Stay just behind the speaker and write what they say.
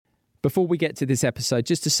Before we get to this episode,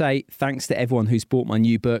 just to say thanks to everyone who's bought my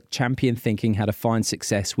new book, Champion Thinking: How to Find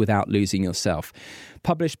Success Without Losing Yourself.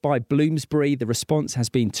 Published by Bloomsbury, the response has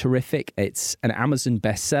been terrific. It's an Amazon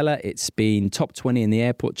bestseller. It's been top 20 in the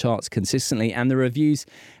airport charts consistently, and the reviews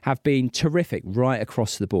have been terrific right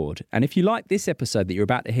across the board. And if you like this episode that you're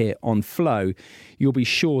about to hear on Flow, you'll be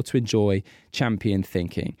sure to enjoy Champion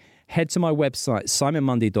Thinking. Head to my website,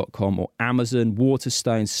 simonmundy.com, or Amazon,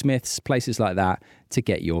 Waterstone, Smiths, places like that to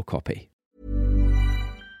get your copy.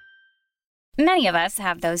 Many of us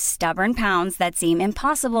have those stubborn pounds that seem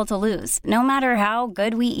impossible to lose, no matter how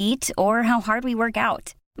good we eat or how hard we work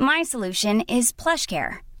out. My solution is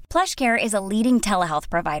PlushCare. PlushCare is a leading telehealth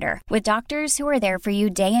provider with doctors who are there for you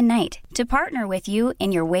day and night to partner with you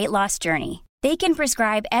in your weight loss journey. They can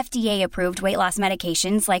prescribe FDA-approved weight loss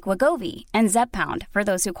medications like Wegovy and Zepbound for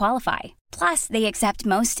those who qualify. Plus, they accept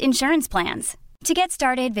most insurance plans. To get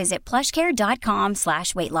started, visit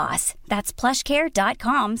plushcare.com/weightloss. That's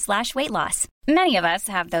plushcare.com/weightloss. Many of us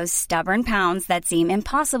have those stubborn pounds that seem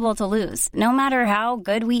impossible to lose, no matter how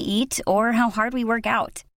good we eat or how hard we work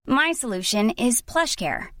out. My solution is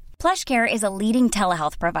PlushCare. PlushCare is a leading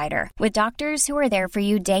telehealth provider with doctors who are there for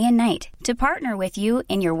you day and night to partner with you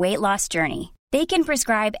in your weight loss journey. They can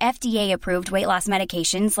prescribe FDA-approved weight loss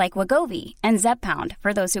medications like Wegovy and Zepbound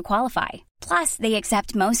for those who qualify. Plus, they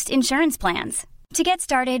accept most insurance plans. To get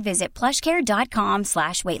started, visit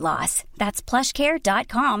plushcare.com/weightloss. That's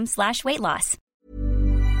plushcare.com/weightloss.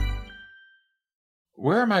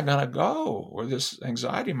 Where am I going to go where this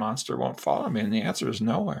anxiety monster won't follow me? And the answer is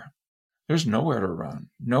nowhere. There's nowhere to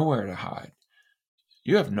run, nowhere to hide.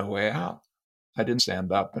 You have no way out. I didn't stand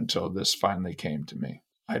up until this finally came to me.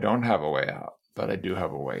 I don't have a way out, but I do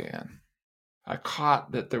have a way in. I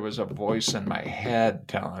caught that there was a voice in my head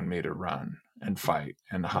telling me to run and fight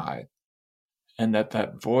and hide. And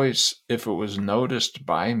that voice, if it was noticed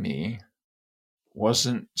by me,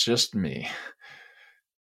 wasn't just me.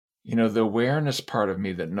 You know, the awareness part of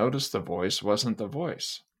me that noticed the voice wasn't the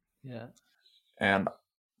voice. Yeah. And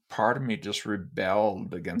part of me just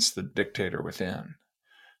rebelled against the dictator within.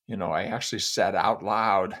 You know, I actually said out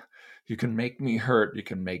loud, you can make me hurt, you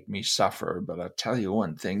can make me suffer, but I'll tell you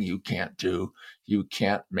one thing you can't do. You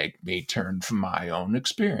can't make me turn from my own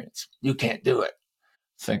experience. You can't do it.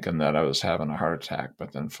 Thinking that I was having a heart attack,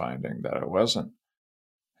 but then finding that I wasn't.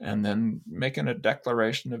 And then making a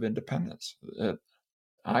declaration of independence. That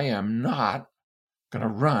I am not going to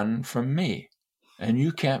run from me, and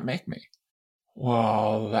you can't make me.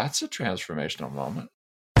 Well, that's a transformational moment.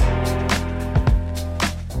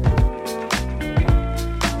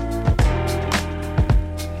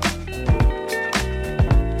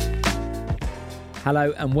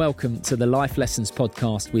 Hello and welcome to the Life Lessons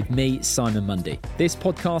Podcast with me, Simon Mundy. This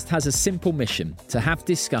podcast has a simple mission: to have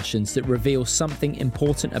discussions that reveal something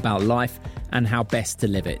important about life and how best to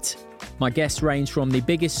live it. My guests range from the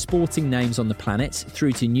biggest sporting names on the planet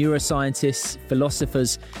through to neuroscientists,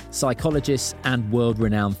 philosophers, psychologists, and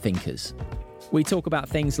world-renowned thinkers. We talk about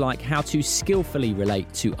things like how to skillfully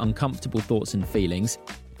relate to uncomfortable thoughts and feelings,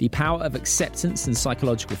 the power of acceptance and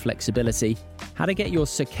psychological flexibility, how to get your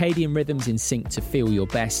circadian rhythms in sync to feel your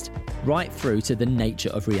best, right through to the nature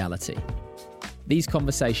of reality. These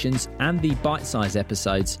conversations and the bite-sized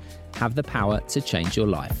episodes have the power to change your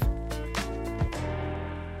life.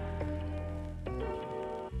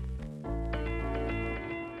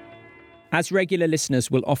 As regular listeners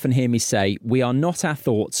will often hear me say, we are not our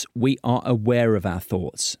thoughts, we are aware of our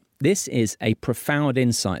thoughts. This is a profound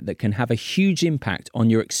insight that can have a huge impact on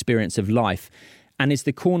your experience of life and is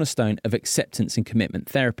the cornerstone of acceptance and commitment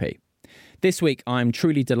therapy. This week, I'm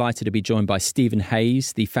truly delighted to be joined by Stephen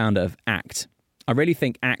Hayes, the founder of ACT. I really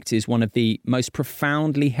think ACT is one of the most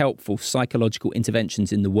profoundly helpful psychological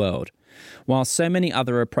interventions in the world. While so many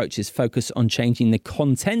other approaches focus on changing the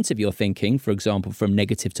content of your thinking, for example, from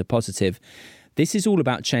negative to positive, this is all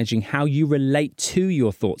about changing how you relate to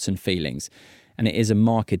your thoughts and feelings, and it is a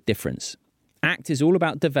marked difference. ACT is all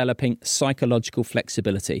about developing psychological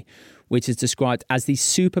flexibility, which is described as the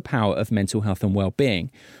superpower of mental health and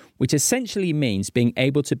well-being, which essentially means being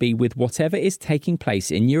able to be with whatever is taking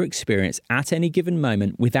place in your experience at any given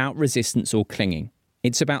moment without resistance or clinging.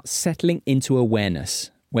 It's about settling into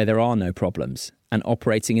awareness, where there are no problems, and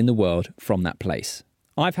operating in the world from that place.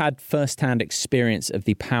 I've had first-hand experience of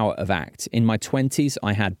the power of ACT. In my 20s,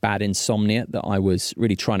 I had bad insomnia that I was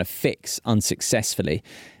really trying to fix unsuccessfully.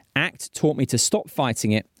 ACT taught me to stop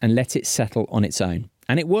fighting it and let it settle on its own.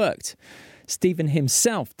 And it worked. Stephen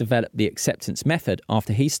himself developed the acceptance method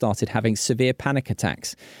after he started having severe panic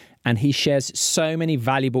attacks. And he shares so many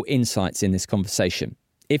valuable insights in this conversation.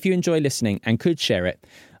 If you enjoy listening and could share it,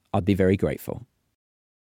 I'd be very grateful.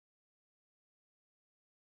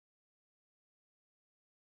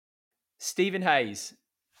 Stephen Hayes,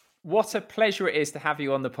 what a pleasure it is to have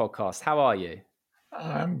you on the podcast. How are you?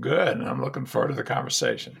 I'm good, and I'm looking forward to the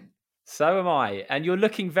conversation. So am I. And you're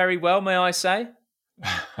looking very well, may I say?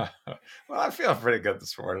 Well, I feel pretty good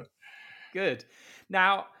this morning. Good.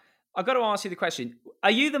 Now, I've got to ask you the question.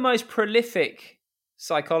 Are you the most prolific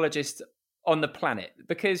psychologist on the planet?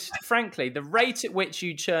 Because frankly, the rate at which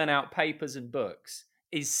you churn out papers and books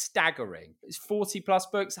is staggering. It's 40 plus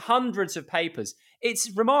books, hundreds of papers.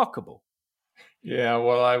 It's remarkable. Yeah,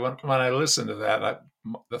 well, when I listen to that,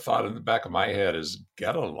 the thought in the back of my head is,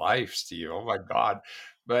 get a life, Steve. Oh, my God.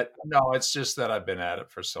 But no, it's just that I've been at it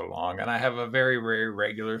for so long, and I have a very, very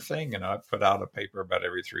regular thing. I put out a paper about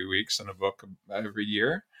every 3 weeks and a book every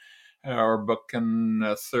year, or a book and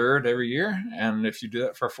a third every year. And if you do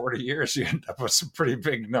that for 40 years, you end up with some pretty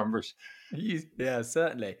big numbers. Yeah,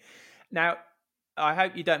 certainly. Now, I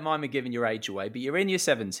hope you don't mind me giving your age away, but you're in your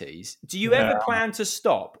 70s. Do you ever plan to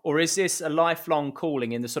stop, or is this a lifelong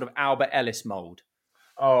calling in the sort of Albert Ellis mold?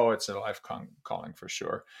 Oh, it's a life calling for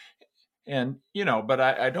sure. And, but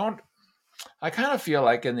I kind of feel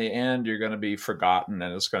like in the end, you're going to be forgotten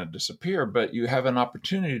and it's going to disappear, but you have an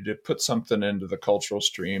opportunity to put something into the cultural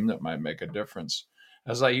stream that might make a difference.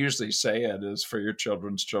 As I usually say, it is for your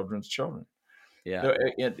children's children's children. Yeah.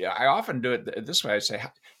 I often do it this way. I say,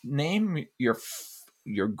 name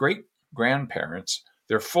your great grandparents,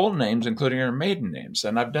 their full names, including their maiden names.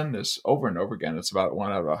 And I've done this over and over again. It's about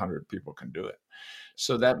 1 out of 100 people can do it.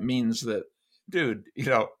 So that means that, dude,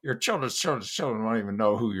 your children's children won't even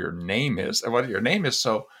know who your name is and what your name is.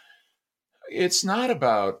 So it's not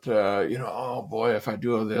about, oh boy, if I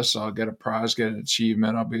do this, I'll get a prize, get an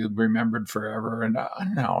achievement, I'll be remembered forever. And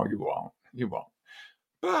no, you won't. You won't.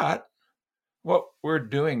 But what we're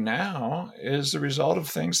doing now is the result of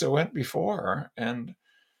things that went before. And,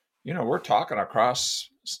 we're talking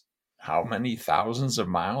across how many thousands of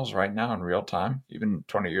miles right now in real time. Even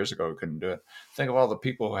 20 years ago, we couldn't do it. Think of all the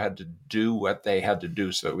people who had to do what they had to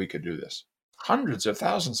do so that we could do this. Hundreds of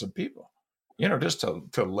thousands of people, just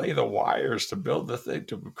to lay the wires, to build the thing,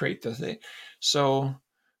 to create the thing. So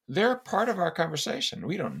they're part of our conversation.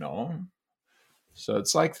 We don't know them. So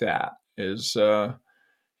it's like that. It's a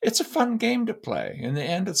fun game to play. In the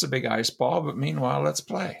end, it's a big ice ball, but meanwhile, let's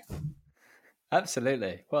play.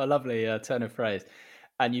 Absolutely. What a lovely turn of phrase.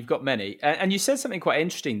 And you've got many. And you said something quite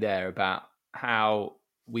interesting there about how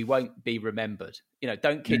we won't be remembered.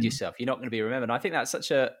 Don't kid yourself. You're not going to be remembered. And I think that's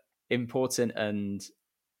such a important and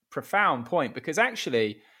profound point, because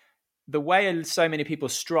actually the way so many people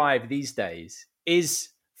strive these days is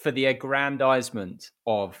for the aggrandizement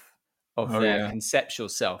of their conceptual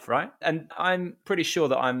self, right? And I'm pretty sure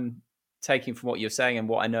that I'm taking from what you're saying and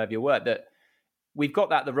what I know of your work that we've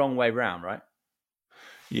got that the wrong way round, right?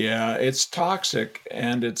 Yeah, it's toxic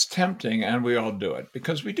and it's tempting, and we all do it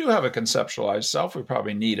because we do have a conceptualized self. We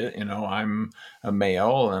probably need it. I'm a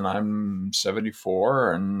male and I'm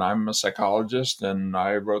 74 and I'm a psychologist and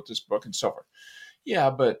I wrote this book and so forth. Yeah,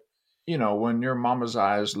 but when your mama's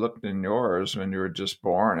eyes looked in yours when you were just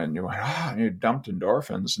born and you went, and you dumped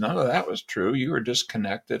endorphins, none of that was true. You were just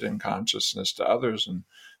connected in consciousness to others and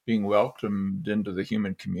being welcomed into the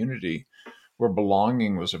human community where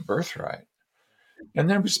belonging was a birthright. And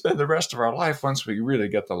then we spend the rest of our life, once we really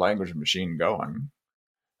get the language machine going,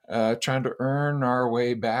 trying to earn our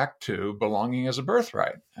way back to belonging as a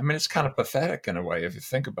birthright. I mean, it's kind of pathetic in a way if you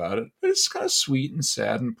think about it, but it's kind of sweet and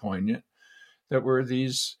sad and poignant that we're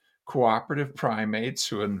these cooperative primates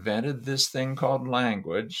who invented this thing called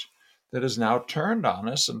language that has now turned on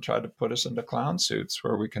us and tried to put us into clown suits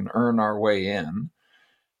where we can earn our way in.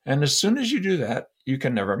 And as soon as you do that, you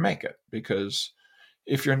can never make it, because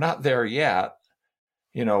if you're not there yet,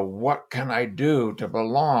 what can I do to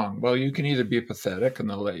belong? Well, you can either be pathetic and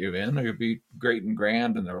they'll let you in, or you'll be great and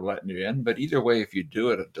grand and they're letting you in. But either way, if you do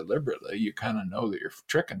it deliberately, you kind of know that you're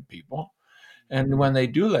tricking people. And when they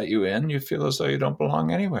do let you in, you feel as though you don't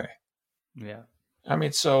belong anyway. Yeah. I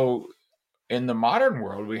mean, so in the modern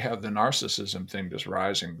world, we have the narcissism thing just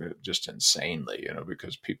rising just insanely,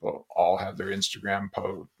 because people all have their Instagram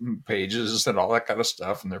pages and all that kind of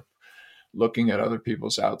stuff. And they're looking at other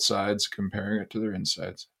people's outsides, comparing it to their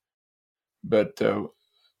insides. But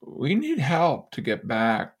we need help to get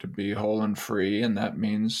back to be whole and free. And that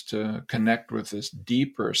means to connect with this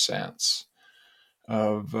deeper sense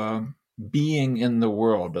of being in the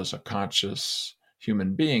world as a conscious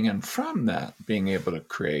human being. And from that, being able to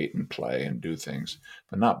create and play and do things,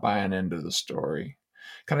 but not buying into the story.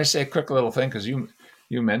 Can I say a quick little thing? Because you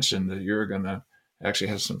mentioned that you're going to actually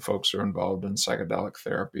have some folks who are involved in psychedelic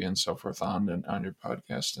therapy and so forth on your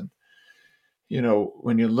podcast. And,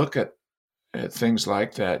 when you look at things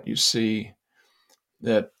like that, you see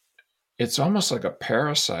that it's almost like a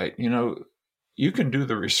parasite. You can do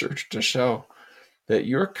the research to show that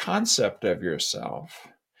your concept of yourself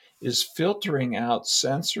is filtering out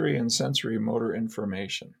sensory and sensory motor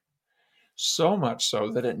information, so much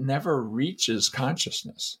so that it never reaches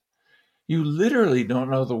consciousness. You literally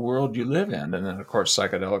don't know the world you live in. And then, of course,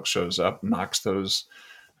 psychedelic shows up, knocks those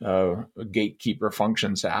gatekeeper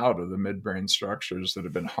functions out of the midbrain structures that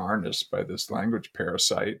have been harnessed by this language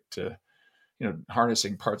parasite to,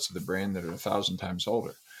 harnessing parts of the brain that are 1,000 times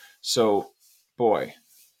older. So, boy,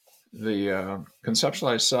 the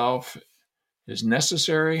conceptualized self is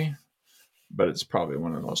necessary, but it's probably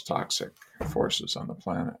one of the most toxic forces on the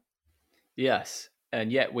planet. Yes.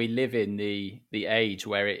 And yet we live in the age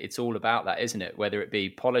where it's all about that, isn't it? Whether it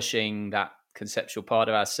be polishing that conceptual part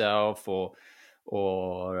of ourselves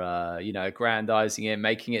or aggrandizing it,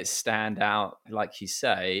 making it stand out, like you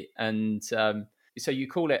say. And so you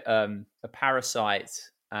call it a parasite,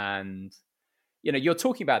 and you're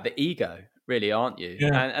talking about the ego, really, aren't you?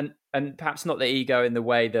 Yeah. And perhaps not the ego in the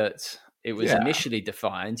way that it was initially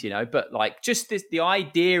defined, but like just the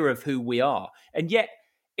idea of who we are. And yet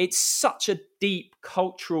it's such a deep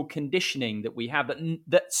cultural conditioning that we have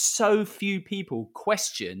that so few people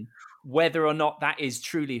question whether or not that is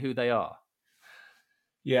truly who they are.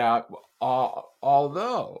 Yeah,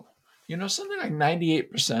 although, something like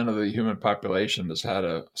 98% of the human population has had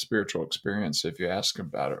a spiritual experience, if you ask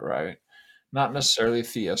about it, right? Not necessarily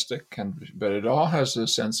theistic, but it all has a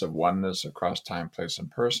sense of oneness across time, place, and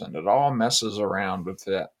person. It all messes around with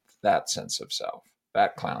that sense of self,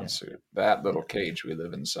 that clown suit, that little cage we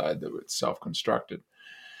live inside that was self-constructed.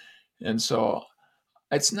 And so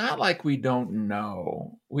it's not like we don't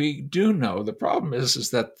know. We do know. The problem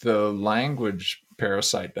is that the language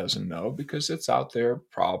parasite doesn't know, because it's out there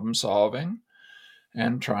problem solving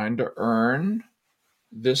and trying to earn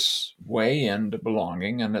this way into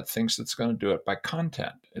belonging, and it thinks it's going to do it by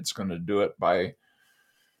content. It's going to do it by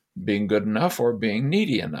being good enough or being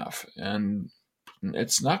needy enough, and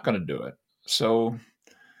it's not going to do it. So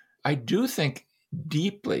I do think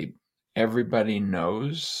deeply everybody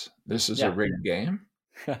knows this is a rigged game.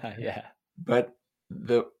 Yeah. But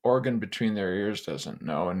the organ between their ears doesn't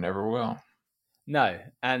know and never will. No.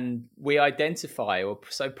 And we identify, or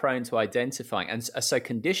so prone to identifying, and are so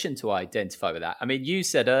conditioned to identify with that. I mean, you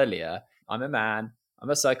said earlier, I'm a man, I'm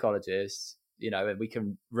a psychologist, and we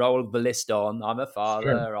can roll the list on. I'm a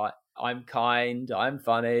father, I'm kind, I'm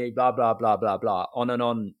funny, blah, blah, blah, blah, blah. On and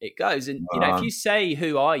on it goes. And, if you say,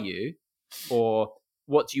 who are you? Or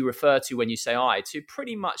what do you refer to when you say I? To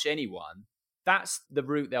pretty much anyone, that's the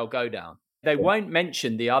route they'll go down. They won't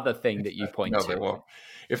mention the other thing that you point to. No, they won't.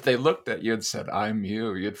 If they looked at you and said, I'm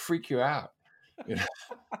you, you'd freak you out.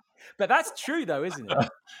 But that's true, though, isn't it?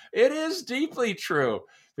 It is deeply true.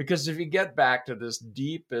 Because if you get back to this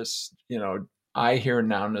deepest, I hear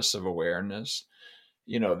nowness of awareness,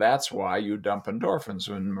 that's why you dump endorphins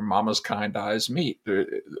when mama's kind eyes meet.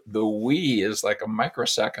 The we is like a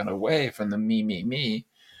microsecond away from the me.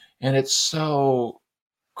 And it's so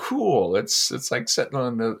cool. It's like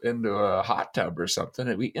sitting into a hot tub or something,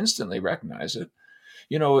 and we instantly recognize it.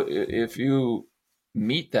 If you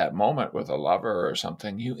meet that moment with a lover or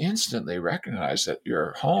something, you instantly recognize that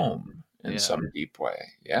you're home in some deep way.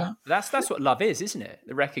 Yeah. That's what love is, isn't it?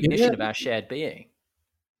 The recognition of our shared being.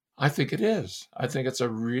 I think it is. I think it's a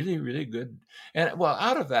really, really good, and well,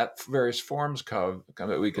 out of that, various forms come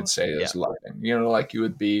that we could say is loving. Like you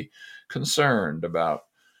would be concerned about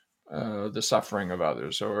the suffering of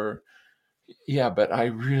others, but I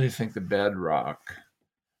really think the bedrock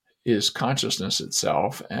is consciousness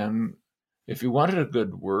itself. And if you wanted a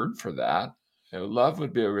good word for that, love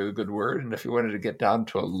would be a really good word. And if you wanted to get down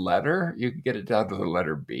to a letter, you could get it down to the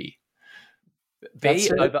letter B. B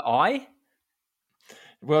over I?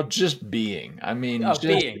 Well, just being. I mean, just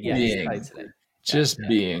being. Yes, totally. Just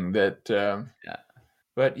being that.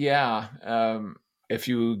 But if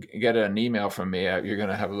you get an email from me, you're going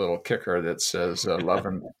to have a little kicker that says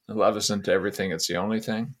love isn't everything, it's the only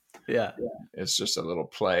thing. Yeah. It's just a little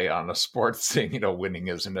play on a sports thing. Winning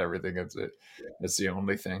isn't everything, it's the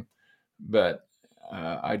only thing. But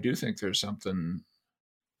I do think there's something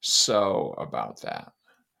so about that.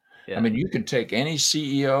 Yeah. I mean, you can take any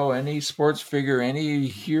CEO, any sports figure, any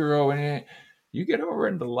hero, you get over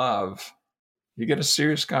into love. You get a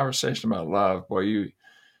serious conversation about love, boy,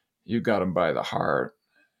 you got them by the heart.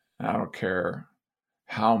 And I don't care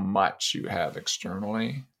how much you have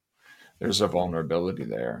externally. There's a vulnerability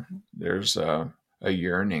there. There's a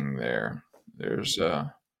yearning there. There's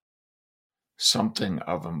something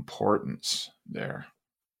of importance there.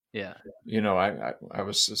 Yeah.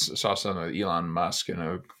 I saw something with Elon Musk,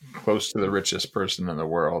 close to the richest person in the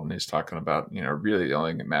world, and he's talking about, really the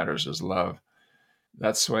only thing that matters is love.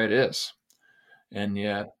 That's the way it is. And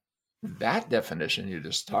yet that definition you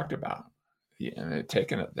just talked about, and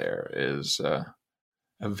taking it there, is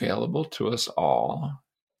available to us all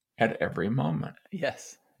at every moment.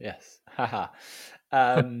 Yes. Haha.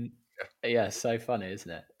 Yeah, so funny,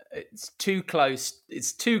 isn't it? It's too close.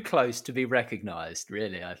 It's too close to be recognized,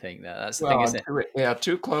 really. I think that's the thing, isn't it?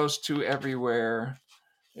 Too close, too everywhere.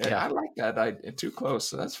 Yeah. I like that. Too close.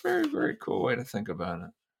 So that's very, very cool way to think about it.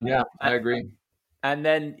 Yeah, I agree. And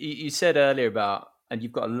then you said earlier about, and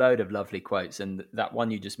you've got a load of lovely quotes, and that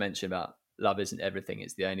one you just mentioned about love isn't everything,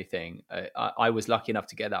 it's the only thing. I was lucky enough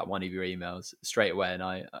to get that one of your emails straight away,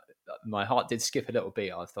 and my heart did skip a little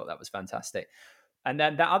beat. I thought that was fantastic. And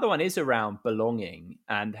then that other one is around belonging,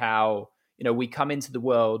 and how, we come into the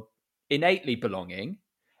world innately belonging,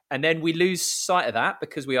 and then we lose sight of that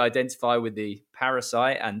because we identify with the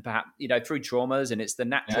parasite, and perhaps, through traumas, and it's the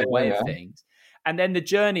natural way of things. And then the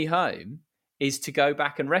journey home is to go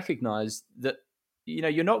back and recognize that,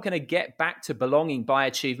 you're not going to get back to belonging by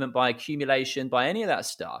achievement, by accumulation, by any of that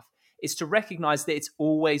stuff. It's to recognize that it's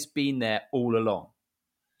always been there all along.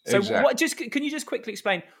 So exactly. Can you just quickly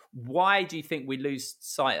explain, why do you think we lose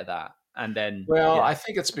sight of that? And then, I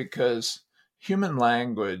think it's because human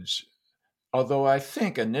language, although I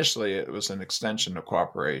think initially it was an extension of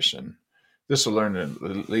cooperation. This will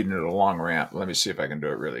lead into a long rant. Let me see if I can do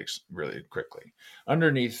it really, really quickly.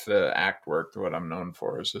 Underneath the ACT work, what I'm known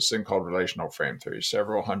for is this thing called relational frame theory.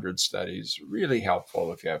 Several hundred studies, really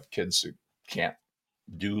helpful if you have kids who can't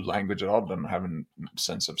do language at all, don't have a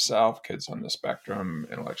sense of self, kids on the spectrum,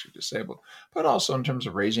 intellectually disabled, but also in terms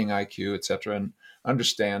of raising IQ, et cetera, and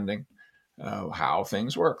understanding how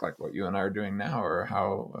things work, like what you and I are doing now, or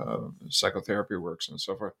how psychotherapy works and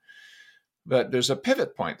so forth. But there's a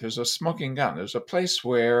pivot point. There's a smoking gun. There's a place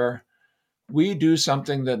where we do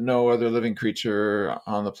something that no other living creature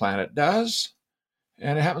on the planet does.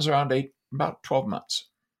 And it happens around about 12 months.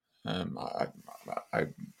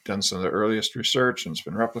 I've done some of the earliest research, and it's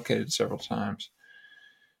been replicated several times.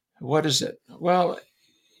 What is it? Well,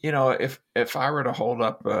 if I were to hold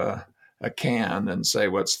up a can and say,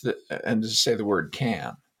 and just say the word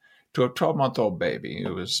can to a 12-month-old baby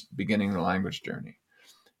who was beginning the language journey,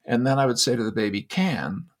 and then I would say to the baby,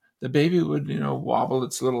 can, the baby would, wobble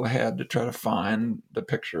its little head to try to find the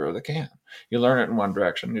picture of the can. You learn it in one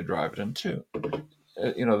direction, you drive it in two.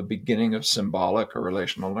 The beginning of symbolic or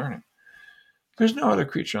relational learning. There's no other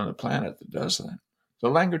creature on the planet that does that. The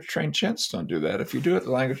language-trained chimps don't do that. If you do it,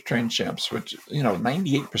 the language-trained chimps, which,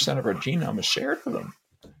 98% of our genome is shared with them.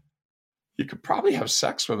 You could probably have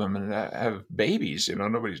sex with them and have babies.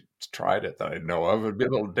 Nobody's tried it that I know of. It'd be a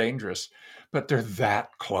little dangerous, but they're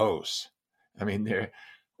that close. I mean,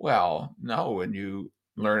 when you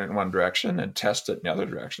learn it in one direction and test it in the other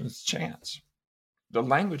direction, it's chance. The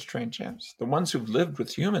language-trained chimps, the ones who've lived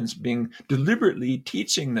with humans, being deliberately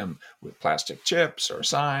teaching them with plastic chips or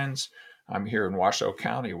signs. I'm here in Washoe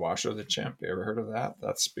County, Washoe the chimp. You ever heard of that?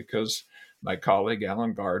 That's because my colleague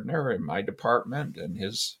Alan Gardner in my department and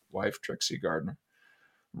his wife Trixie Gardner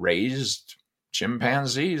raised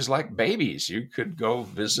chimpanzees like babies. You could go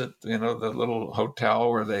visit, the little hotel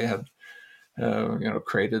where they had,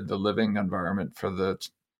 created the living environment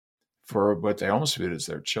for what they almost viewed as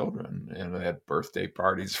their children. And they had birthday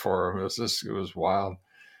parties for them. It was wild.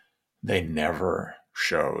 They never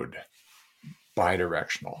showed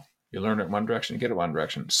bidirectional. You learn it one direction, you get it one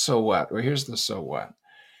direction. So what? Well, here's the so what.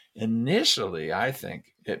 Initially, I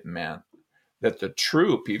think it meant that the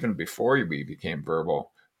troop, even before we became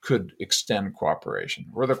verbal, could extend cooperation.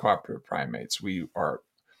 We're the cooperative primates. We are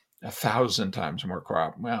 1,000 times more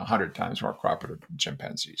 100 times more cooperative than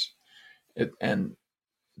chimpanzees. And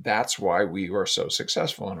that's why we were so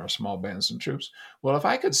successful in our small bands and troops. Well, if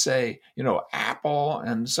I could say, apple,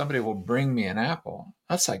 and somebody will bring me an apple,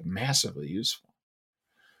 that's like massively useful.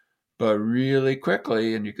 But really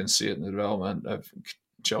quickly, and you can see it in the development of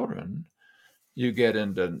children, you get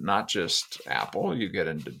into not just apple, you get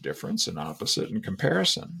into difference and opposite and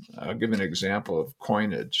comparison. I'll give an example of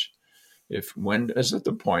coinage. When is it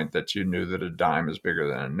the point that you knew that a dime is bigger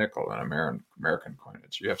than a nickel in American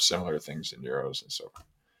coinage? You have similar things in euros and so forth.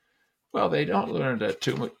 Well, they don't learn it at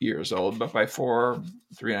 2 years old, but by 4,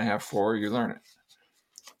 3.5, 4, you learn it.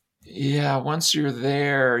 Yeah, once you're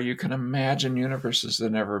there, you can imagine universes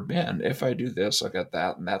that never been. If I do this, I'll get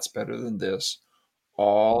that, and that's better than this,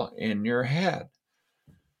 all in your head.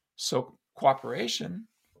 So cooperation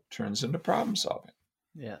turns into problem solving.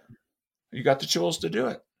 Yeah. You got the tools to do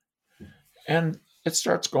it. And it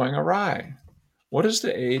starts going awry. What is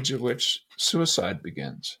the age at which suicide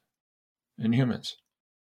begins in humans?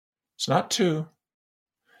 It's not 2.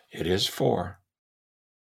 It is 4.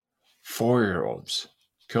 4-year-olds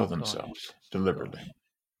kill themselves deliberately. Gosh.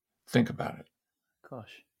 Think about it.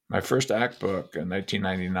 Gosh. My first ACT book in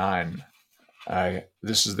 1999,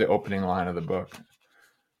 this is the opening line of the book.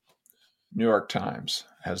 New York Times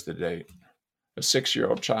has the date. A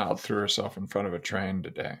 6-year-old child threw herself in front of a train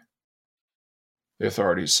today. The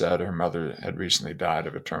authorities said her mother had recently died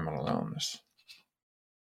of a terminal illness.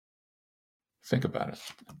 Think about it.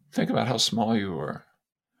 Think about how small you were.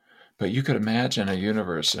 But you could imagine a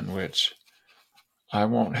universe in which I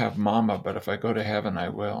won't have mama, but if I go to heaven, I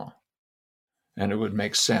will. And it would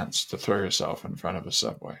make sense to throw yourself in front of a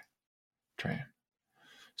subway train.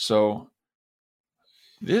 So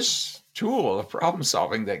this tool of problem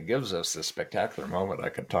solving that gives us this spectacular moment I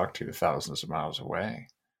can talk to you thousands of miles away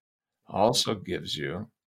also gives you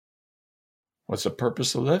what's the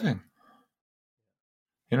purpose of living.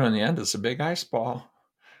 You know, in the end, it's a big ice ball.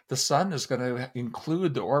 The sun is going to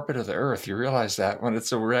include the orbit of the Earth. You realize that when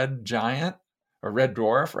it's a red giant, or red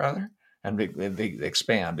dwarf rather, and they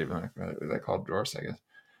expand, even they're called dwarfs, I guess.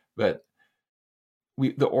 But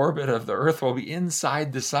the orbit of the Earth will be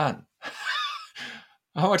inside the sun.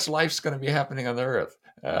 How much life's going to be happening on the Earth?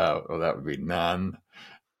 Well, that would be none.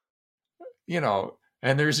 You know,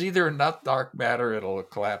 and there's either enough dark matter, it'll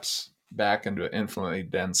collapse back into an infinitely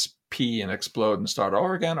dense P and explode and start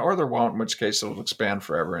over again, or there won't, in which case it'll expand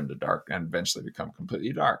forever into dark and eventually become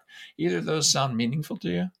completely dark. Either of those sound meaningful to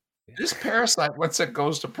you? This parasite, once it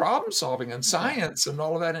goes to problem solving and science and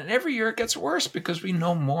all of that, and every year it gets worse because we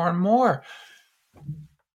know more and more.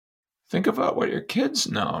 Think about what your kids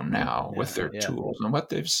know now with their tools and what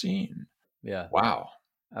they've seen. Yeah. Wow.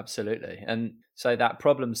 Absolutely. And so that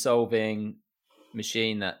problem solving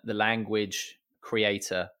machine, that the language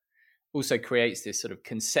creator, also creates this sort of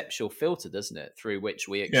conceptual filter, doesn't it, through which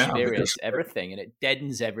we experience everything, and it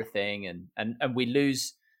deadens everything, and we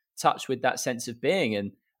lose touch with that sense of being.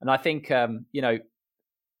 And I think, you know,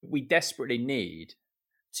 we desperately need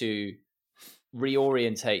to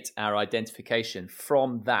reorientate our identification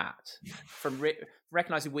from that, from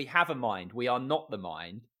recognizing we have a mind, we are not the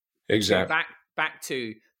mind. Exactly. Back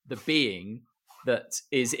to the being that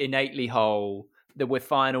is innately whole, that we're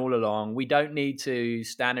fine all along. We don't need to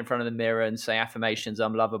stand in front of the mirror and say affirmations,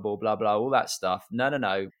 I'm lovable, blah, blah, all that stuff.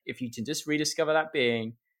 No. If you can just rediscover that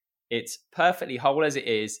being, it's perfectly whole as it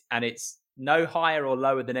is, and it's no higher or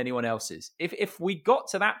lower than anyone else's. If we got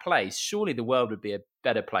to that place, surely the world would be a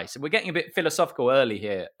better place. And we're getting a bit philosophical early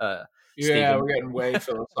here, Stephen. We're getting way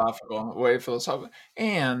philosophical.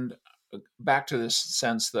 And back to this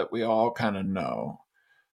sense that we all kind of know,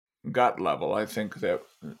 gut level, I think that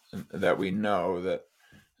we know that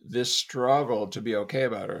this struggle to be okay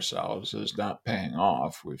about ourselves is not paying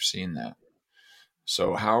off. We've seen that.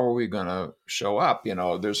 So how are we going to show up? You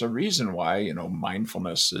know, there's a reason why, you know,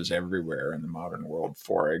 mindfulness is everywhere in the modern world,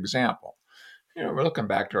 for example. You know, we're looking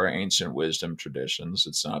back to our ancient wisdom traditions.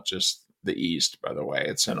 It's not just the East, by the way.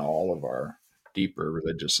 It's in all of our deeper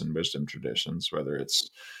religious and wisdom traditions, whether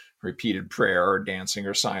it's repeated prayer or dancing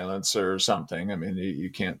or silence or something. I mean,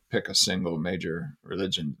 you can't pick a single major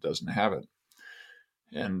religion that doesn't have it.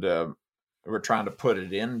 And we're trying to put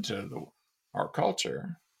it into our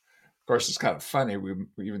culture. Of course, it's kind of funny. We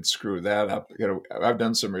even screw that up. You know, I've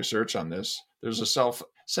done some research on this. There's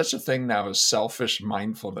such a thing now as selfish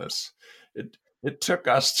mindfulness. It took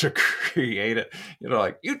us to create it. You know,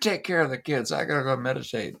 like, you take care of the kids. I got to go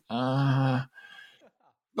meditate.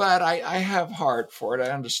 But I have heart for it.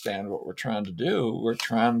 I understand what we're trying to do. We're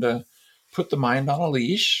trying to put the mind on a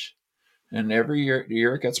leash. And every year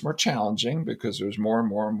it gets more challenging because there's more and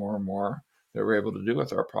more and more and more that we're able to do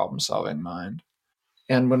with our problem-solving mind.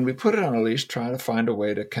 And when we put it on a leash, try to find a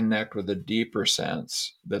way to connect with a deeper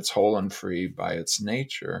sense that's whole and free by its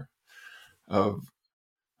nature of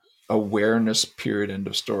awareness, period, end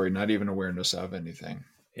of story, not even awareness of anything.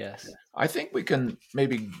 Yes. I think we can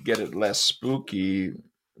maybe get it less spooky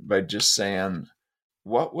by just saying,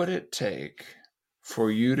 what would it take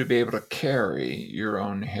for you to be able to carry your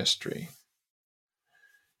own history?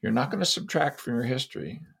 You're not going to subtract from your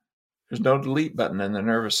history. There's no delete button in the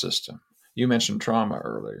nervous system. You mentioned trauma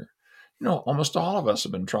earlier. You know, almost all of us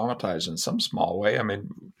have been traumatized in some small way. I mean,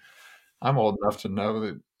 I'm old enough to know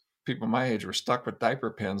that people my age were stuck with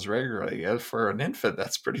diaper pins regularly. As for an infant,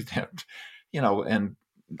 that's pretty damn, you know, and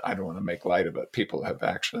I don't want to make light of it. People have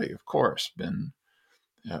actually, of course, been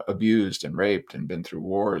abused and raped and been through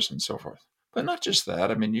wars and so forth. But not just that.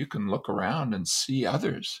 I mean, you can look around and see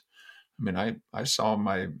others. I mean, I saw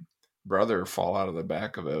my brother fall out of the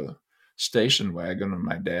back of a station wagon and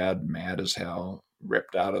my dad, mad as hell,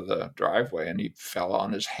 ripped out of the driveway and he fell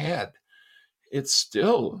on his head. It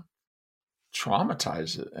still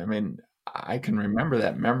traumatized. I mean, I can remember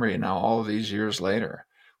that memory now all these years later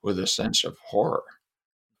with a sense of horror.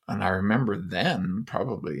 And I remember then,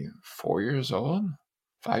 probably 4 years old,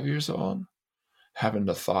 5 years old, having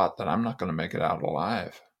the thought that I'm not going to make it out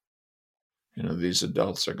alive. These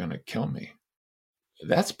adults are going to kill me.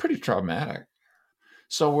 That's pretty traumatic.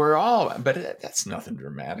 So we're all, but that's nothing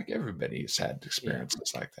dramatic. Everybody's had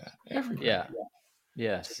experiences like that. Everybody. Yeah.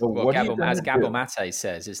 Yes. So well, as Gabor do? Mate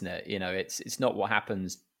says, isn't it? It's not what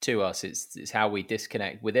happens to us; it's how we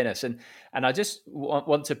disconnect within us. And I just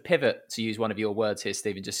want to pivot, to use one of your words here,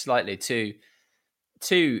 Stephen, just slightly to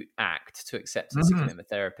acceptance of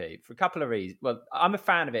chemotherapy for a couple of reasons. Well, I'm a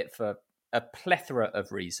fan of it for a plethora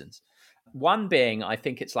of reasons. One being, I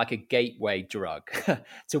think it's like a gateway drug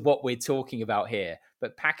to what we're talking about here,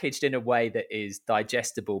 but packaged in a way that is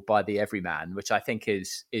digestible by the everyman, which I think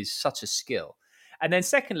is such a skill. And then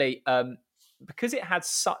secondly, because it had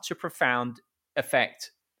such a profound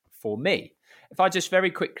effect for me. If I just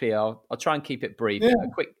very quickly, I'll try and keep it brief. Yeah.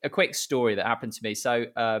 A quick story that happened to me. So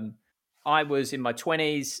I was in my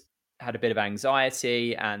 20s, had a bit of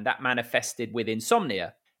anxiety, and that manifested with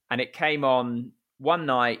insomnia. And it came on one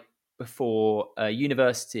night before a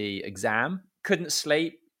university exam. Couldn't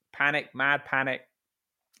sleep, mad panic.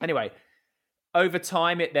 Anyway, over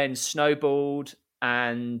time, it then snowballed.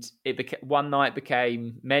 And it one night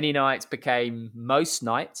became many nights, became most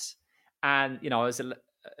nights. And, I was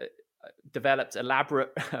developed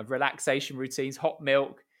elaborate relaxation routines, hot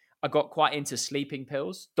milk. I got quite into sleeping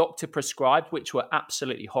pills, doctor prescribed, which were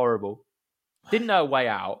absolutely horrible. Didn't know a way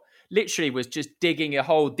out. Literally was just digging a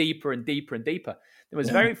hole deeper and deeper and deeper. I was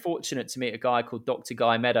very fortunate to meet a guy called Dr.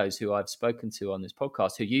 Guy Meadows, who I've spoken to on this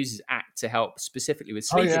podcast, who uses ACT to help specifically with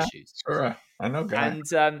sleep issues. Sure. I know Guy.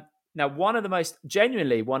 And now, one of the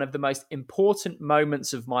most important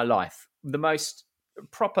moments of my life, the most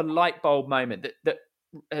proper light bulb moment that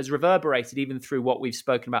has reverberated even through what we've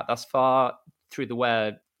spoken about thus far, through the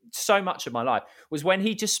word, so much of my life, was when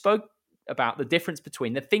he just spoke about the difference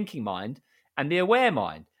between the thinking mind and the aware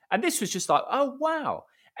mind. And this was just like, oh, wow.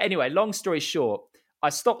 Anyway, long story short, I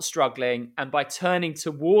stopped struggling. And by turning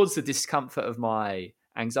towards the discomfort of my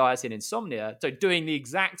anxiety and insomnia, so doing the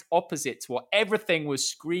exact opposite to what everything was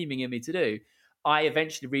screaming in me to do, I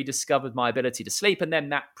eventually rediscovered my ability to sleep. And then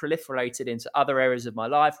that proliferated into other areas of my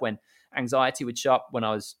life when anxiety would show up when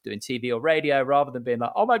I was doing TV or radio, rather than being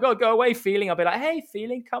like, oh my God, go away, feeling. I'll be like, hey,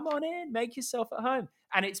 feeling, come on in, make yourself at home.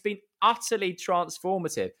 And it's been utterly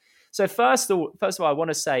transformative. So first of all, I want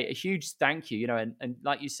to say a huge thank you, and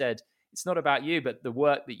like you said, it's not about you, but the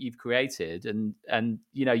work that you've created and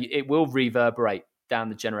it will reverberate down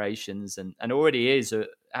the generations and already is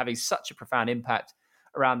having such a profound impact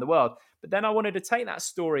around the world. But then I wanted to take that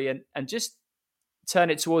story and just turn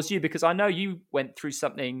it towards you, because I know you went through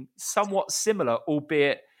something somewhat similar,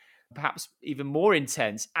 albeit perhaps even more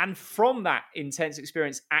intense. And from that intense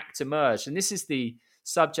experience, ACT emerged. And this is the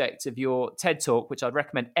subject of your TED Talk, which I'd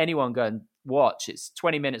recommend anyone go and watch. It's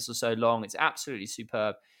 20 minutes or so long. It's absolutely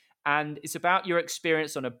superb. And it's about your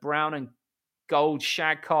experience on a brown and gold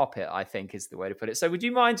shag carpet, I think is the way to put it. So would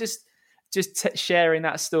you mind just sharing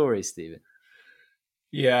that story, Stephen?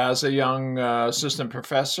 Yeah, as a young assistant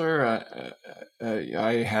professor,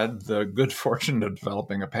 I had the good fortune of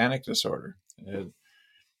developing a panic disorder.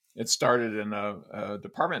 It started in a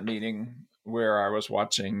department meeting where I was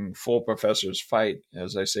watching full professors fight,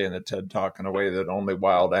 as I say in the TED Talk, in a way that only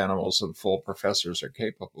wild animals and full professors are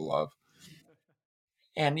capable of.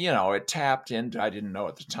 And, it tapped into, I didn't know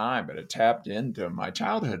at the time, but it tapped into my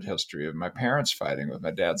childhood history of my parents fighting with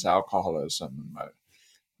my dad's alcoholism,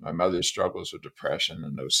 my mother's struggles with depression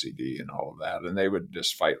and OCD and all of that. And they would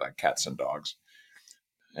just fight like cats and dogs.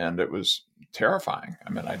 And it was terrifying. I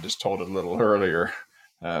mean, I just told a little earlier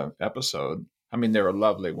episode. I mean, they were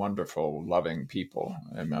lovely, wonderful, loving people.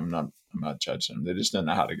 I'm not judging them. They just didn't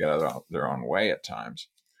know how to get out of their own way at times.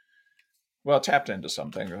 Well, it tapped into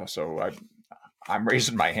something. So I'm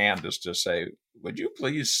raising my hand just to say, would you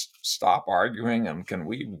please stop arguing and can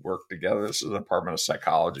we work together? This is the Department of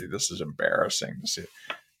Psychology. This is embarrassing to see.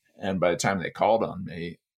 And by the time they called on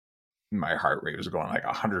me, my heart rate was going like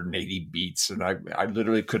 180 beats, and I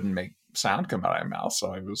literally couldn't make sound come out of my mouth.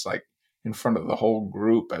 So I was like in front of the whole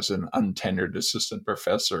group as an untenured assistant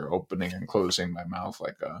professor, opening and closing my mouth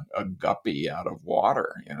like a guppy out of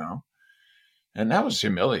water, And that was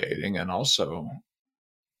humiliating and also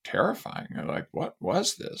terrifying. Like, what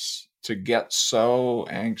was this? To get so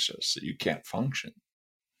anxious that you can't function.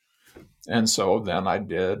 And so then I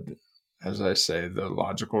did as I say, the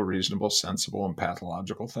logical, reasonable, sensible, and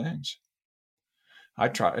pathological things. I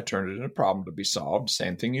turned it into a problem to be solved.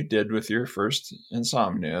 Same thing you did with your first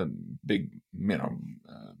insomnia, big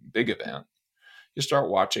event. You start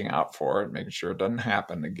watching out for it, making sure it doesn't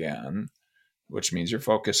happen again, which means you're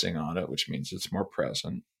focusing on it, which means it's more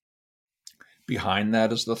present. Behind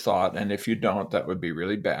that is the thought, and if you don't, that would be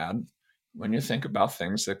really bad. When you think about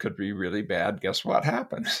things that could be really bad, guess what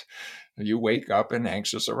happens? You wake up in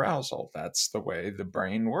anxious arousal. That's the way the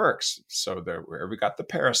brain works. So where we got the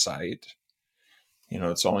parasite,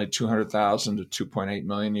 it's only 200,000 to 2.8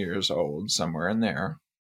 million years old, somewhere in there,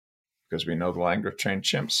 because we know the language-trained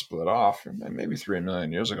chimps split off maybe 3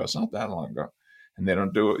 million years ago. It's not that long ago. And they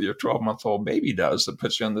don't do what your 12-month-old baby does that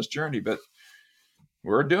puts you on this journey. But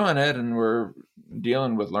we're doing it, and we're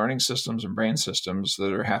dealing with learning systems and brain systems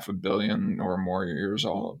that are 500 million or more years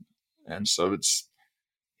old. And so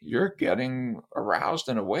you're getting aroused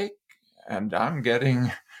and awake, and I'm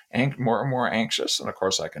getting more and more anxious. And of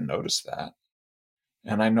course, I can notice that.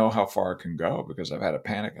 And I know how far it can go because I've had a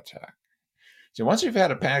panic attack. See, once you've had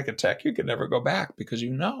a panic attack, you can never go back because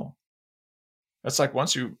you know. That's like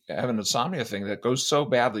once you have an insomnia thing that goes so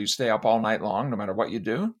badly, you stay up all night long, no matter what you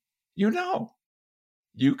do, you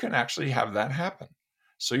can actually have that happen.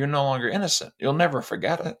 So you're no longer innocent. You'll never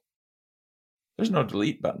forget it. There's no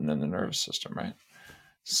delete button in the nervous system, right?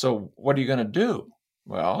 So what are you going to do?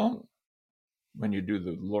 Well, when you do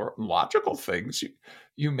the logical things,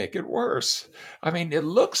 you make it worse. I mean, it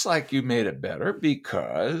looks like you made it better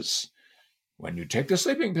because when you take the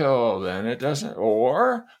sleeping pill, then it doesn't.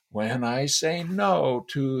 Or when I say no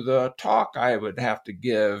to the talk I would have to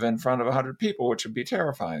give in front of 100 people, which would be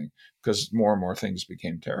terrifying because more and more things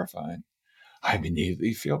became terrifying, I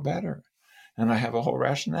immediately feel better. And I have a whole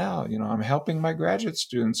rationale. I'm helping my graduate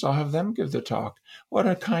students. I'll have them give the talk. What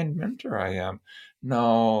a kind mentor I am.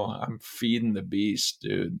 No, I'm feeding the beast,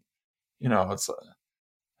 dude.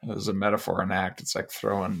 It's a metaphor and act. It's like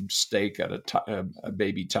throwing steak at a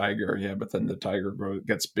baby tiger. Yeah, but then the tiger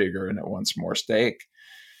gets bigger and it wants more steak.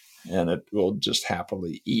 And it will just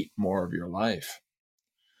happily eat more of your life.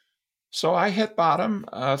 So I hit bottom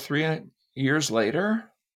 3 years later,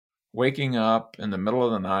 waking up in the middle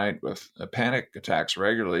of the night with panic attacks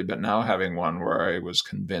regularly, but now having one where I was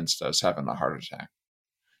convinced I was having a heart attack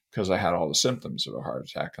because I had all the symptoms of a heart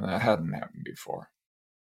attack, and that hadn't happened before.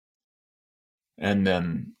 And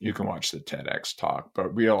then you can watch the TEDx talk,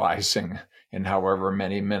 but realizing in however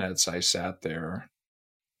many minutes I sat there,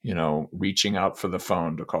 reaching out for the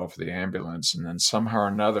phone to call for the ambulance, and then somehow or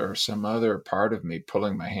another, some other part of me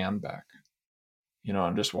pulling my hand back.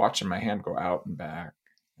 I'm just watching my hand go out and back.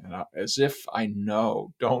 And as if I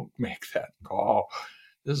know, don't make that call.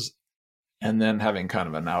 And then having kind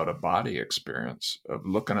of an out-of-body experience of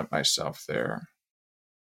looking at myself there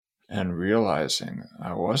and realizing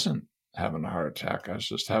I wasn't having a heart attack. I was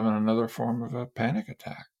just having another form of a panic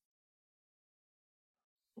attack,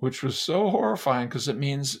 which was so horrifying because it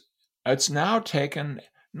means it's now taken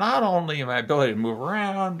not only my ability to move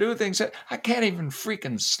around, do things, I can't even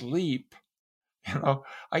freaking sleep.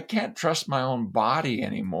 I can't trust my own body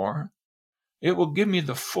anymore. It will give me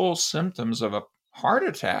the full symptoms of a heart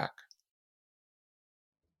attack.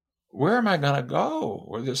 Where am I going to go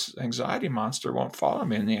where this anxiety monster won't follow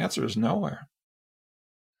me? And the answer is nowhere.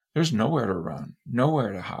 There's nowhere to run,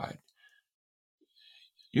 nowhere to hide.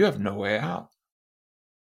 You have no way out.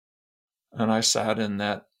 And I sat in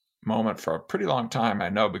that moment for a pretty long time, I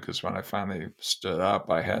know, because when I finally stood up,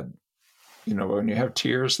 I had, when you have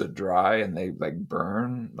tears that dry and they like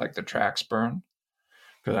burn, like the tracks burn,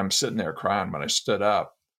 because I'm sitting there crying when I stood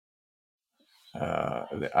up.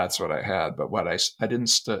 That's what I had. But I didn't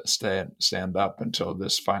stand up until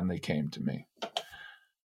this finally came to me.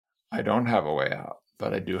 I don't have a way out,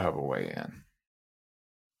 but I do have a way in.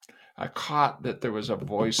 I caught that there was a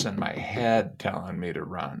voice in my head telling me to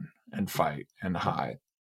run and fight and hide.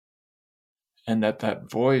 And that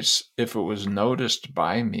voice, if it was noticed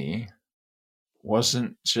by me,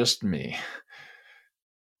 wasn't just me.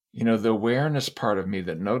 The awareness part of me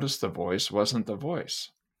that noticed the voice wasn't the voice.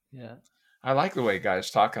 Yeah. I like the way guys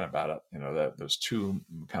talking about it, those two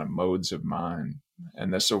kind of modes of mind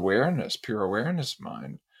and this awareness, pure awareness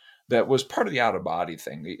mind that was part of the out of body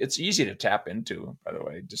thing. It's easy to tap into, by the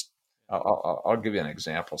way. Just I'll give you an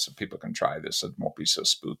example so people can try this. It won't be so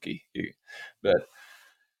spooky. But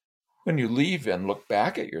when you leave and look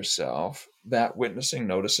back at yourself, that witnessing,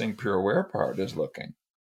 noticing, pure aware part is looking.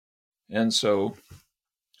 And so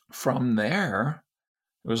from there,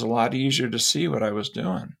 it was a lot easier to see what I was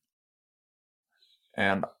doing.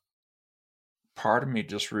 And part of me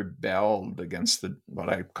just rebelled against what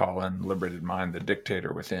I call in liberated mind, the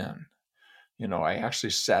dictator within. I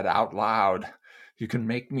actually said out loud, you can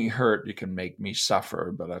make me hurt, you can make me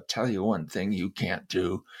suffer, but I'll tell you one thing you can't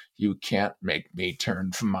do. You can't make me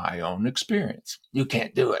turn from my own experience. You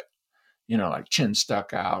can't do it. Like chin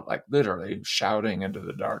stuck out, like literally shouting into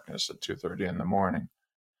the darkness at 2:30 in the morning,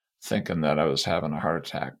 thinking that I was having a heart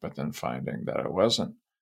attack, but then finding that I wasn't.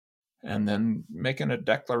 And then making a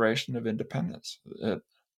declaration of independence.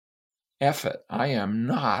 F it, I am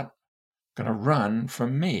not going to run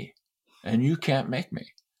from me, and you can't make me.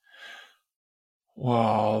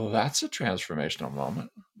 Well, that's a transformational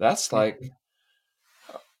moment. That's like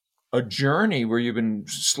a journey where you've been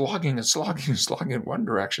slogging in one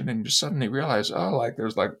direction, and you suddenly realize, like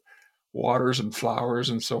there's like waters and flowers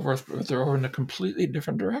and so forth, but they're over in a completely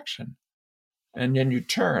different direction. And then you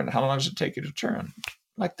turn. How long does it take you to turn?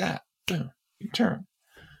 Like that. Boom, you turn.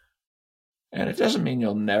 And it doesn't mean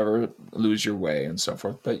you'll never lose your way and so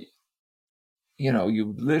forth, but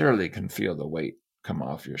you literally can feel the weight come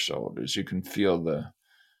off your shoulders. You can feel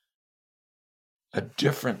a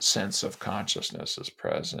different sense of consciousness is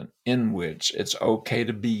present in which it's okay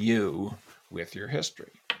to be you with your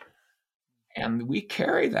history. And we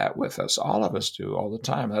carry that with us. All of us do all the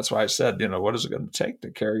time. That's why I said, what is it going to take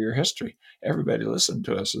to carry your history? Everybody listening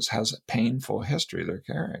to us has a painful history they're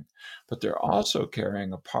carrying, but they're also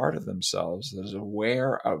carrying a part of themselves that is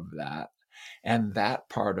aware of that. And that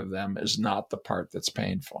part of them is not the part that's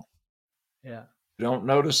painful. Yeah. You don't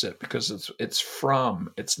notice it because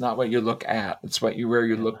it's not what you look at. It's where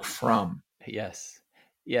you look from.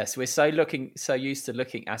 Yes, we're so used to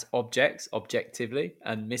looking at objects objectively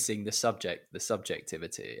and missing the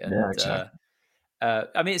subjectivity. And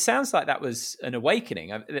exactly. it sounds like that was an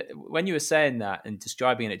awakening. When you were saying that and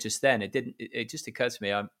describing it just then, it just occurred to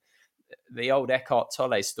me. The old Eckhart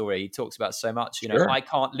Tolle story, he talks about so much. Sure. I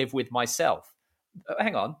can't live with myself.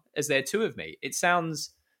 Hang on, is there two of me? It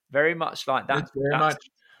sounds very much like that. It's very much,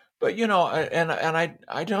 but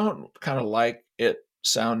I don't kind of like it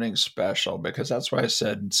sounding special, because that's why I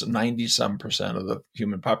said it's 90-some% of the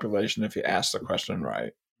human population, if you ask the question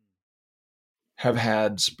right, have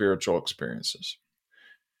had spiritual experiences.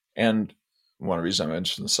 And one of the reasons I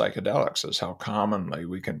mentioned the psychedelics is how commonly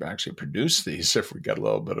we can actually produce these if we get a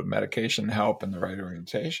little bit of medication help and the right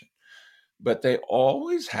orientation. But they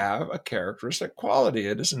always have a characteristic quality.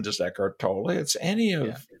 It isn't just Eckhart Tolle. It's any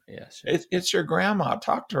of it's your grandma.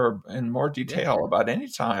 Talk to her in more detail about any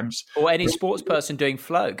times. Or any sports person going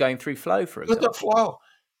through flow, for example. The flow.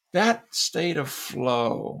 That state of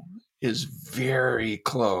flow is very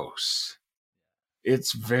close.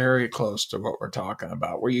 It's very close to what we're talking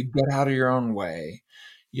about, where you get out of your own way.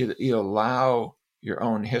 You allow your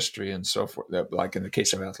own history and so forth. Like in the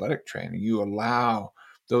case of athletic training, you allow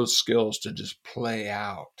those skills to just play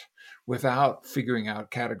out without figuring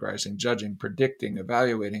out, categorizing, judging, predicting,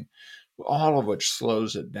 evaluating, all of which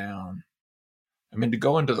slows it down. To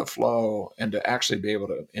go into the flow and to actually be able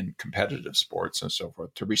to, in competitive sports and so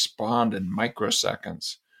forth, to respond in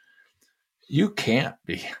microseconds, you can't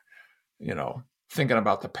be, thinking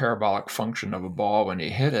about the parabolic function of a ball when you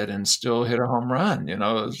hit it and still hit a home run.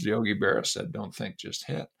 As Yogi Berra said, don't think, just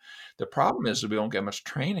hit. The problem is that we don't get much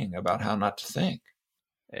training about how not to think.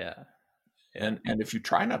 Yeah. And if you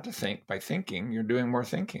try not to think by thinking, you're doing more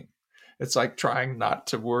thinking. It's like trying not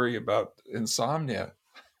to worry about insomnia.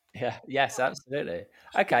 Yeah. Yes, absolutely.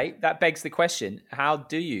 Okay. That begs the question, how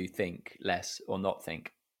do you think less or not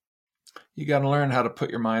think? You got to learn how to put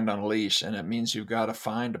your mind on a leash. And it means you've got to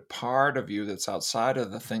find a part of you that's outside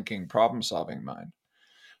of the thinking, problem-solving mind.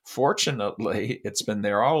 Fortunately, it's been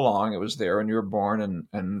there all along. It was there when you were born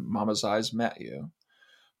and mama's eyes met you.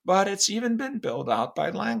 But it's even been built out by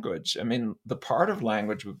language. The part of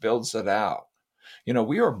language that builds it out.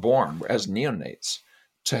 We were born as neonates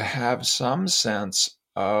to have some sense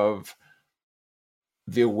of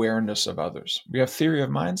the awareness of others. We have theory of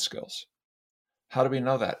mind skills. How do we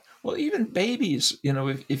know that? Well, even babies,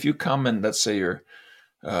 if you come and let's say you're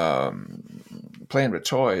playing with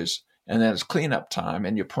toys and then it's cleanup time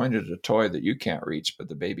and you point at a toy that you can't reach, but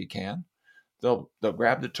the baby can, they'll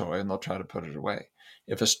grab the toy and they'll try to put it away.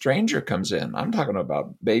 If a stranger comes in, I'm talking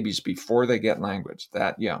about babies before they get language,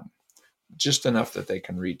 that young, just enough that they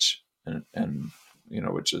can reach and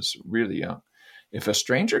which is really young. If a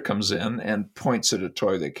stranger comes in and points at a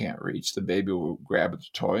toy they can't reach, the baby will grab the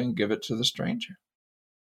toy and give it to the stranger.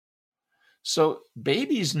 So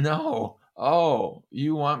babies know, oh,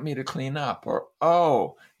 you want me to clean up, or,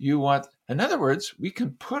 oh, you want, in other words, we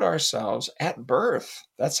can put ourselves at birth.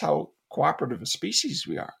 That's how cooperative a species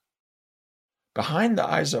we are, behind the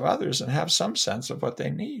eyes of others and have some sense of what they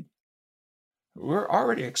need. we're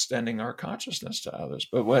already extending our consciousness to others.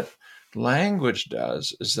 But what language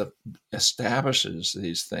does is that establishes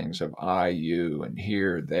these things of I, you, and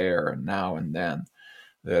here, there, and now and then,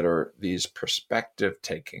 that are these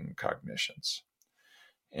perspective-taking cognitions.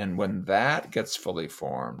 And when that gets fully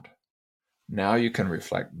formed, now you can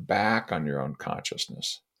reflect back on your own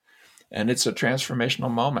consciousness. And it's a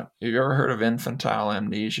transformational moment. Have you ever heard of infantile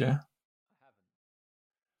amnesia?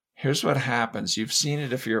 Here's what happens. You've seen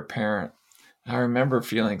it if you're a parent. I remember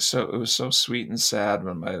feeling it was so sweet and sad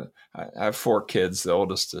when I have 4 kids. The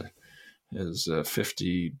oldest is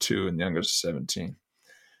 52 and the youngest is 17.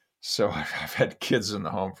 So I've had kids in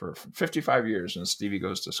the home for 55 years, and Stevie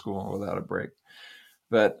goes to school without a break.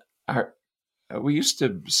 But we used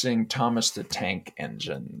to sing Thomas the Tank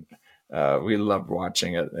Engine. We loved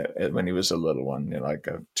watching it when he was a little one, like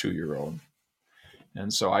a 2-year-old.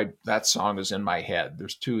 And so that song is in my head.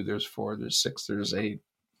 There's 2, there's 4, there's 6, there's 8.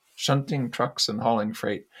 Shunting trucks and hauling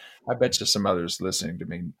freight. I bet you some others listening to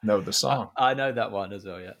me know the song. I know that one as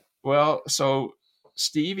well, yeah. Well, so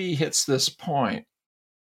Stevie hits this point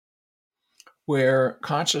where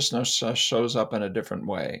consciousness shows up in a different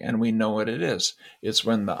way, and we know what it is. It's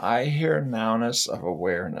when the I hear nowness of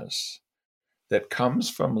awareness that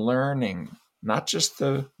comes from learning, not just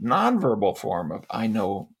the nonverbal form of I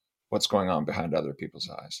know what's going on behind other people's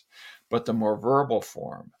eyes, but the more verbal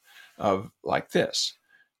form of like this.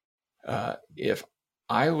 If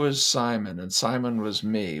I was Simon and Simon was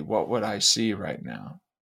me, what would I see right now?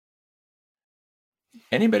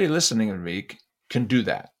 Anybody listening to me can do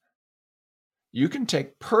that. You can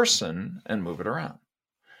take person and move it around.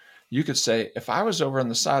 You could say, if I was over on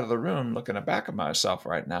the side of the room looking at back of myself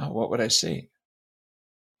right now, what would I see?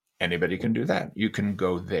 Anybody can do that. You can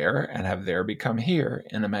go there and have there become here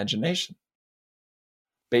in imagination.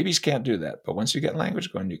 Babies can't do that, but once you get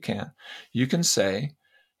language going, you can. You can say,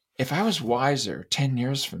 if I was wiser 10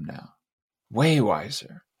 years from now, way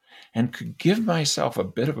wiser, and could give myself a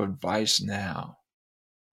bit of advice now,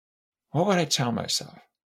 what would I tell myself?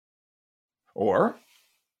 Or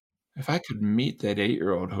if I could meet that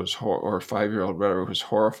 8-year-old or 5-year-old whatever who's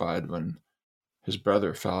horrified when his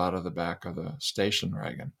brother fell out of the back of the station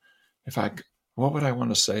wagon, what would I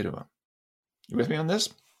want to say to him? You with me on this?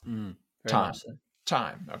 Time. So.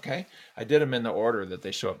 Time, okay? I did them in the order that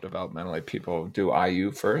they show up developmentally. People do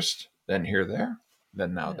IU first, then here, there,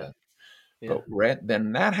 then now, then. Yeah. But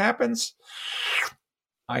then that happens,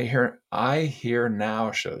 I hear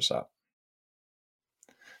now shows up.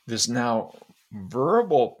 This now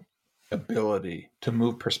verbal ability to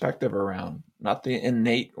move perspective around, not the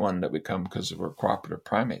innate one that we come because we're cooperative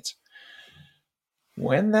primates.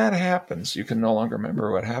 When that happens, you can no longer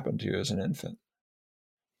remember what happened to you as an infant.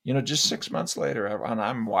 Just 6 months later, and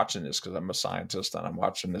I'm watching this because I'm a scientist and I'm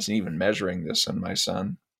watching this and even measuring this in my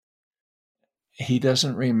son. He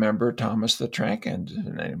doesn't remember Thomas the Tank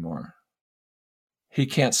Engine anymore. He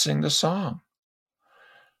can't sing the song.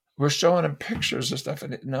 We're showing him pictures of stuff,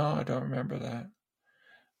 and no, I don't remember that.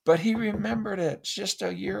 But he remembered it just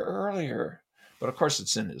a year earlier. But of course,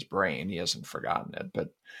 it's in his brain. He hasn't forgotten it. But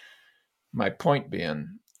my point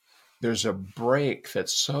being, there's a break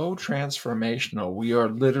that's so transformational. We are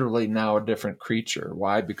literally now a different creature.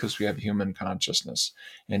 Why? Because we have human consciousness.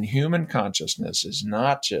 And human consciousness is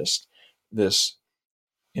not just this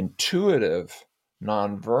intuitive,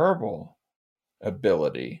 nonverbal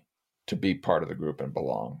ability to be part of the group and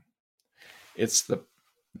belong. It's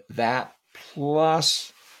that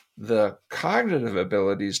plus the cognitive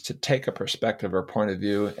abilities to take a perspective or point of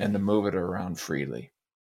view and to move it around freely,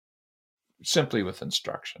 simply with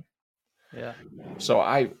instruction. Yeah. So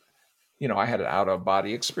I had an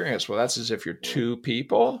out-of-body experience. Well, that's as if you're 2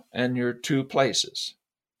 people and you're 2 places.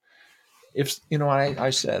 If, I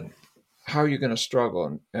said, how are you going to struggle?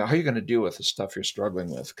 And how are you going to deal with the stuff you're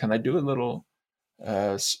struggling with? Can I do a little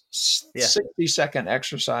 60-second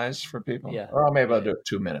exercise for people? Yeah. Or maybe I'll do it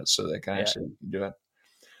 2 minutes so they can actually do it.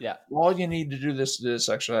 Yeah. All you need to do this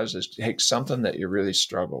exercise is take something that you really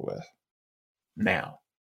struggle with now.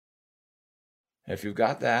 If you've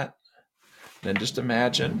got that, then just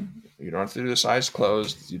imagine, you don't have to do this eyes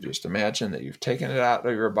closed. You just imagine that you've taken it out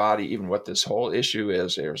of your body, even what this whole issue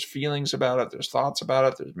is. There's feelings about it. There's thoughts about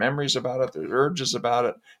it. There's memories about it. There's urges about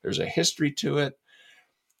it. There's a history to it.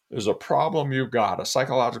 There's a problem you've got, a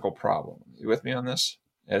psychological problem. You with me on this?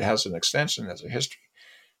 It has an extension, it has a history.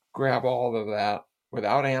 Grab all of that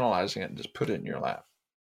without analyzing it and just put it in your lap,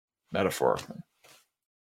 metaphorically.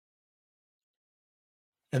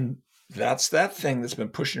 And that's that thing that's been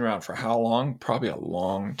pushing around for how long? Probably a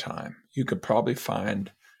long time. You could probably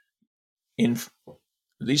find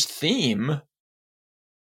these theme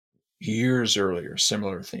years earlier,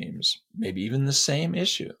 similar themes, maybe even the same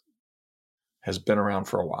issue, has been around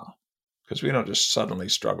for a while, because we don't just suddenly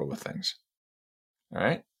struggle with things. All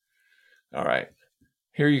right? All right.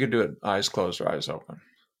 Here you can do it eyes closed or eyes open.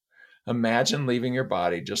 Imagine leaving your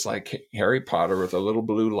body just like Harry Potter with a little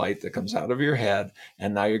blue light that comes out of your head,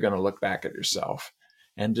 and now you're going to look back at yourself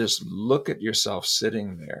and just look at yourself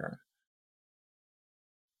sitting there.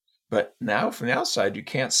 But now from the outside, you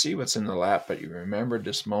can't see what's in the lap, but you remembered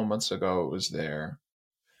just moments ago it was there.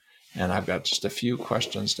 And I've got just a few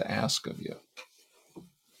questions to ask of you.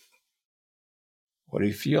 What do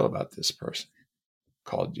you feel about this person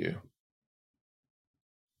called you?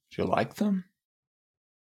 Do you like them?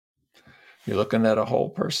 You're looking at a whole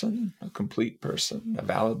person, a complete person, a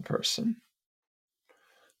valid person.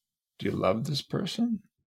 Do you love this person?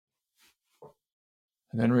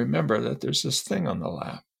 And then remember that there's this thing on the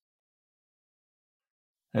lap.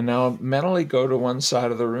 And now mentally go to one side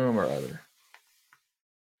of the room or other.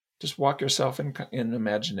 Just walk yourself in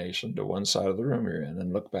imagination to one side of the room you're in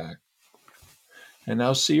and look back. And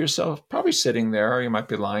now see yourself probably sitting there, or you might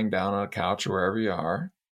be lying down on a couch or wherever you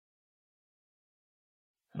are.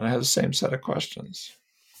 And I have the same set of questions.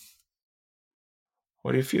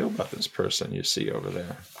 What do you feel about this person you see over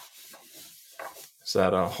there? Is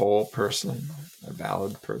that a whole person, a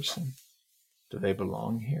valid person? Do they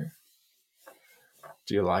belong here?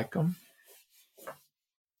 Do you like them?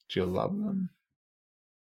 Do you love them?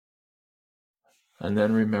 And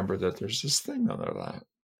then remember that there's this thing on their lap.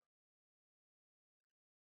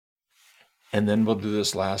 And then we'll do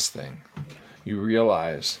this last thing. You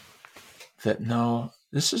realize that no,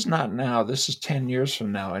 this is not now. This is 10 years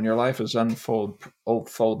from now. And your life is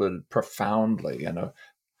unfolded profoundly in a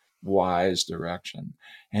wise direction.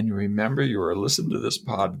 And you remember you were listening to this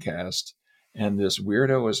podcast, and this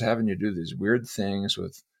weirdo was having you do these weird things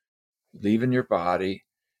with leaving your body.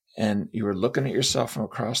 And you were looking at yourself from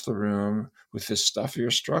across the room with this stuff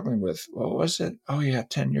you're struggling with. What was it? Oh, yeah,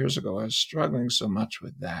 10 years ago, I was struggling so much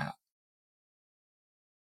with that.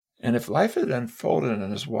 And if life had unfolded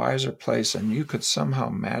in this wiser place and you could somehow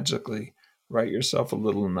magically write yourself a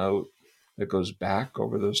little note that goes back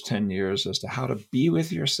over those 10 years as to how to be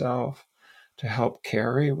with yourself, to help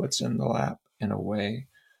carry what's in the lap in a way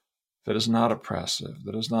that is not oppressive,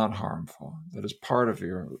 that is not harmful, that is part of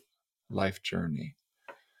your life journey.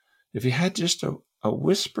 If you had just a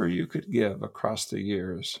whisper you could give across the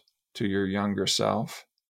years to your younger self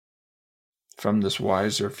from this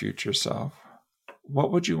wiser future self,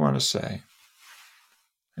 what would you want to say?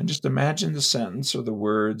 And just imagine the sentence or the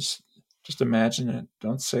words. Just imagine it.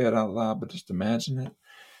 Don't say it out loud, but just imagine it.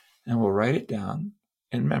 And we'll write it down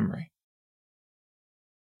in memory.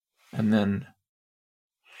 And then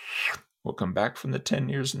we'll come back from the 10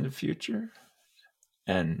 years in the future,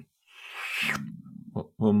 and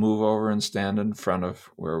we'll move over and stand in front of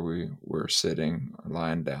where we were sitting or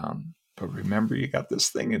lying down. But remember, you got this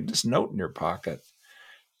thing and this note in your pocket.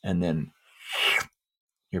 And then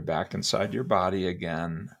you're back inside your body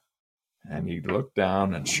again. And you look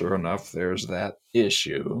down, and sure enough, there's that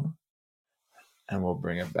issue. And we'll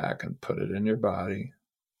bring it back and put it in your body.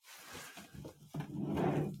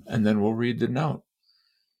 And then we'll read the note.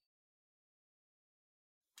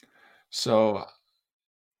 So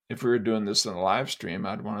if we were doing this in a live stream,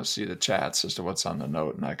 I'd want to see the chats as to what's on the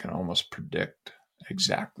note, and I can almost predict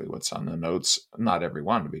exactly what's on the notes. Not every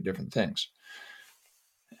one, it'll be different things.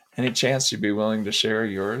 Any chance you'd be willing to share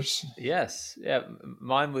yours? Yes. Yeah.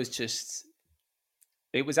 Mine was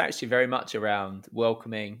it was actually very much around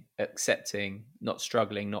welcoming, accepting, not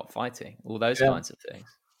struggling, not fighting, all those kinds of things.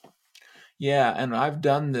 Yeah. And I've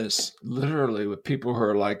done this literally with people who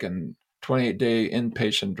are like in 28-day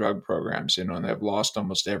inpatient drug programs, and they've lost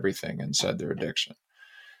almost everything inside their addiction.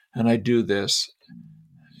 And I do this,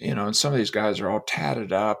 and some of these guys are all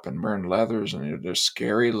tatted up and wearing leathers, and they're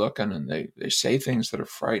scary looking, and they say things that are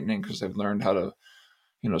frightening because they've learned how to,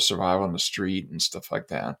 survive on the street and stuff like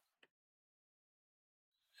that.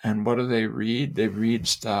 And what do they read? They read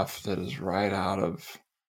stuff that is right out of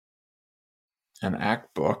an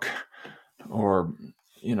ACT book, or,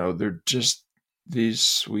 they're just these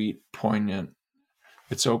sweet, poignant,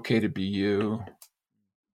 it's okay to be you.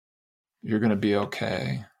 You're going to be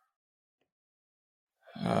okay.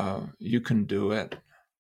 You can do it.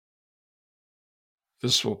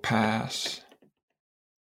 This will pass.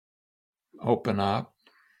 Open up.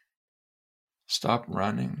 Stop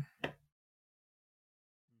running.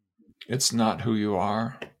 It's not who you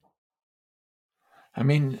are. I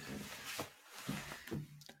mean,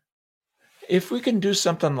 if we can do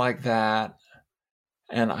something like that,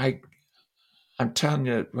 and I I'm telling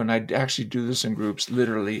you, when I actually do this in groups,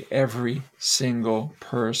 literally every single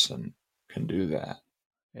person can do that.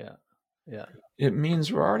 Yeah. Yeah. It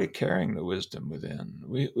means we're already carrying the wisdom within.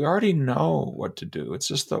 We already know what to do. It's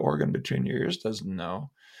just the organ between your ears doesn't know.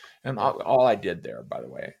 And all I did there, by the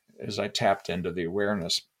way, is I tapped into the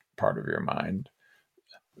awareness part of your mind.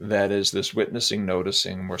 That is this witnessing,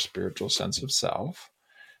 noticing, more spiritual sense of self.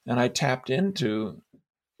 And I tapped into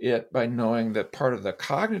it by knowing that part of the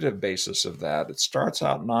cognitive basis of that, it starts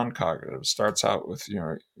out non-cognitive. It starts out with,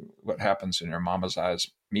 what happens when your mama's eyes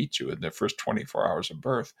meet you in the first 24 hours of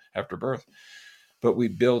birth, after birth. But we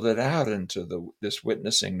build it out into this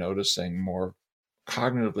witnessing, noticing, more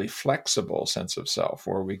cognitively flexible sense of self,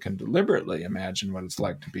 where we can deliberately imagine what it's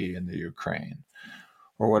like to be in the Ukraine,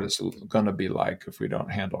 or what it's going to be like if we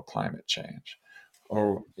don't handle climate change,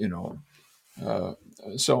 or,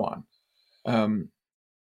 so on.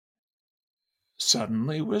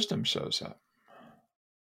 Suddenly wisdom shows up.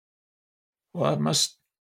 Well, it must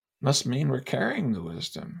mean we're carrying the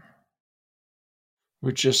wisdom.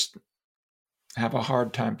 We just have a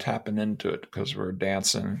hard time tapping into it because we're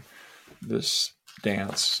dancing this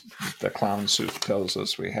dance the clown suit tells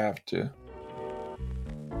us we have to.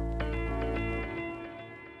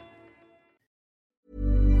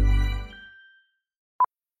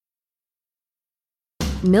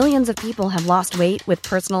 Millions of people have lost weight with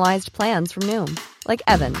personalized plans from Noom. Like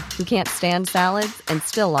Evan, who can't stand salads and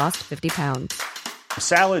still lost 50 pounds.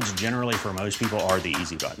 Salads generally for most people are the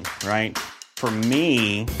easy button, right? For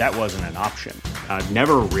me, that wasn't an option. I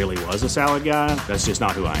never really was a salad guy. That's just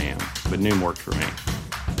not who I am. But Noom worked for me.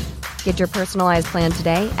 Get your personalized plan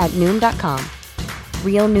today at Noom.com.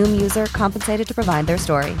 Real Noom user compensated to provide their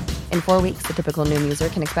story. In 4 weeks, the typical Noom user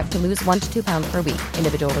can expect to lose 1 to 2 pounds per week.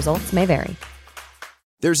 Individual results may vary.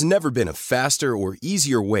 There's never been a faster or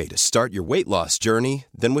easier way to start your weight loss journey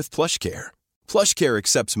than with PlushCare. PlushCare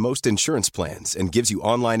accepts most insurance plans and gives you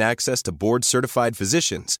online access to board-certified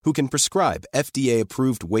physicians who can prescribe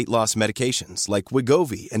FDA-approved weight loss medications like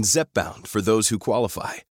Wegovy and Zepbound for those who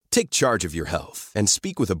qualify. Take charge of your health and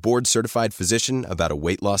speak with a board-certified physician about a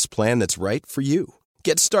weight loss plan that's right for you.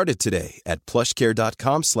 Get started today at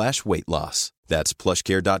plushcare.com/weight loss. That's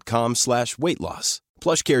plushcare.com/weight loss.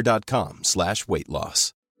 plushcare.com/weight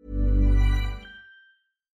loss.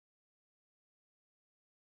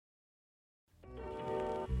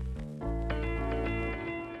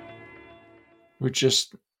 We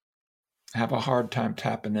just have a hard time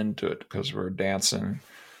tapping into it because we're dancing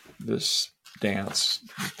this dance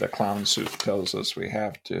the clown suit tells us we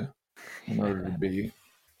have to in order to be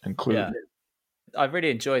included. Yeah. I really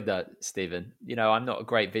enjoyed that, Stephen. I'm not a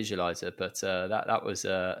great visualizer, but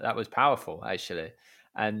that was powerful, actually.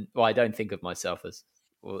 And I don't think of myself as,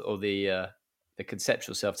 or the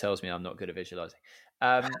conceptual self tells me I'm not good at visualizing.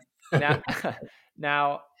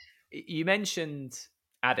 Now, you mentioned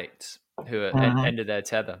addicts who are ended their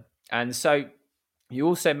tether, and so you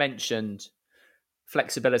also mentioned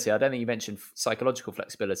flexibility. I don't think you mentioned psychological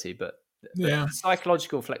flexibility, but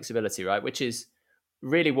psychological flexibility, right? Which is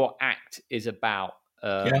really what ACT is about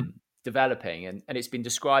developing. And it's been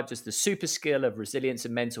described as the super skill of resilience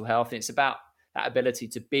and mental health. And it's about that ability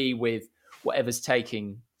to be with whatever's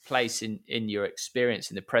taking place in your experience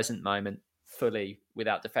in the present moment fully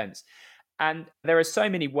without defense. And there are so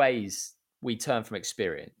many ways we turn from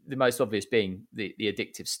experience, the most obvious being the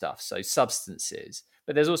addictive stuff, so substances.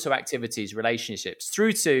 But there's also activities, relationships,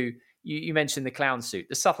 through to, you mentioned the clown suit,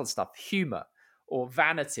 the subtle stuff, humor or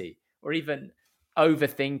vanity or even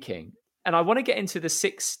overthinking. And I want to get into the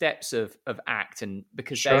 6 steps of ACT, and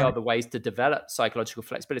because they are the ways to develop psychological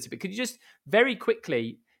flexibility. But could you just very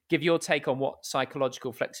quickly give your take on what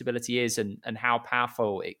psychological flexibility is and how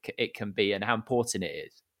powerful it can be and how important it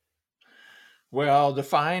is? Well,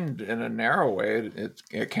 defined in a narrow way, it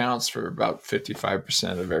accounts for about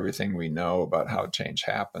 55% of everything we know about how change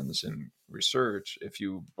happens in research. If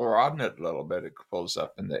you broaden it a little bit, it pulls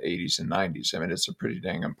up in the 80s and 90s. I mean, it's a pretty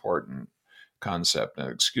dang important concept. And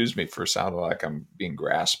excuse me for sounding like I'm being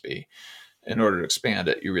graspy. In order to expand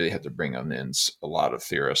it, you really have to bring in a lot of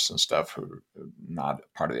theorists and stuff who are not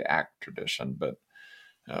part of the ACT tradition. But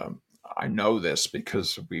I know this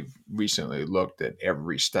because we've recently looked at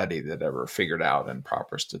every study that ever figured out in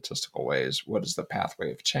proper statistical ways what is the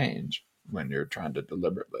pathway of change when you're trying to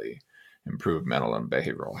deliberately improve mental and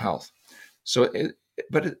behavioral health. So,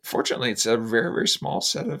 fortunately, it's a very, very small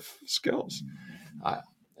set of skills.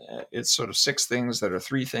 It's sort of 6 things that are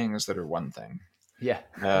 3 things that are 1 thing. Yeah.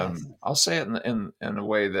 I'll say it in a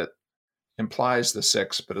way that implies the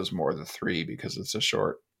 6, but is more the 3 because it's a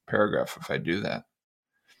short paragraph if I do that.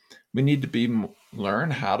 We need to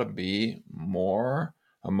learn how to be more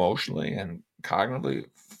emotionally and cognitively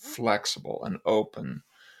flexible and open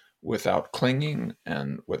without clinging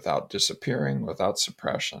and without disappearing, without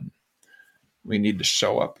suppression. We need to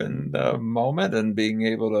show up in the moment and being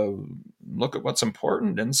able to look at what's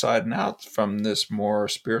important inside and out from this more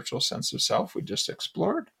spiritual sense of self we just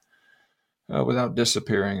explored, without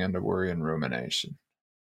disappearing into worry and rumination.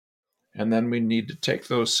 And then we need to take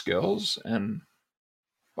those skills and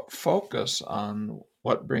focus on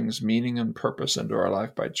what brings meaning and purpose into our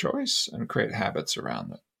life by choice and create habits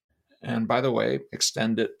around it. And by the way,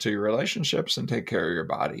 extend it to your relationships and take care of your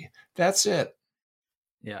body. That's it.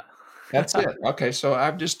 Yeah. That's it. Okay, so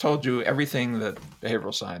I've just told you everything that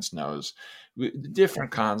behavioral science knows.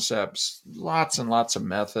 Different concepts, lots and lots of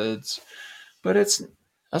methods, but it's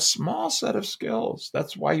a small set of skills.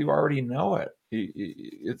 That's why you already know it.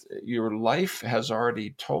 Your life has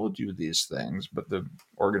already told you these things, but the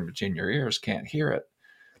organ between your ears can't hear it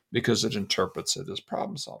because it interprets it as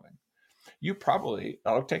problem solving.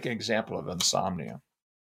 I'll take an example of insomnia.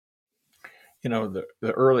 The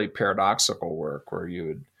early paradoxical work where you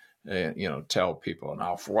would, tell people,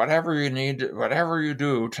 now, for whatever you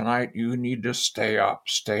do tonight, you need to stay up,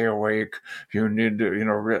 stay awake. You need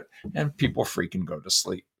to, and people freaking go to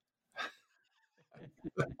sleep.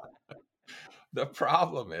 The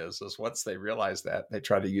problem is once they realize that, they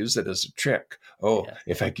try to use it as a trick. Oh, yeah.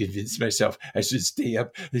 If I convince myself I should stay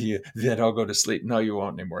up, then I'll go to sleep. No, you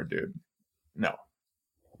won't anymore, dude. No,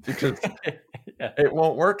 because yeah. It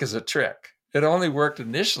won't work as a trick. It only worked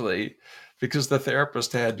initially because the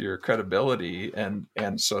therapist had your credibility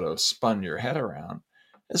and sort of spun your head around.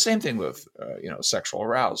 The same thing with, sexual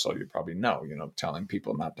arousal. You probably know, telling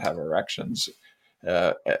people not to have erections,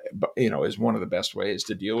 is one of the best ways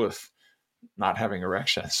to deal with not having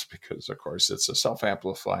erections, because of course it's a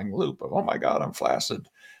self-amplifying loop of, oh my God, I'm flaccid.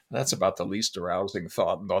 That's about the least arousing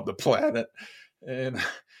thought on the planet.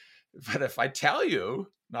 But if I tell you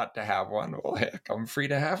not to have one, well, heck, I'm free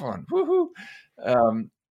to have one. Woohoo!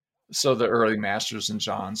 So the early masters in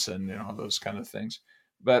Johnson, those kind of things.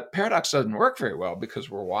 But paradox doesn't work very well because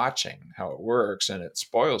we're watching how it works and it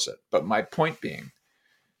spoils it. But my point being,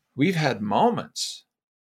 we've had moments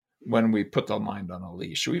when we put the mind on a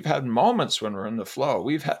leash. We've had moments when we're in the flow.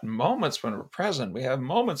 We've had moments when we're present. We have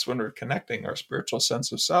moments when we're connecting our spiritual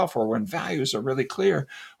sense of self, or when values are really clear,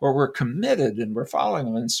 or we're committed and we're following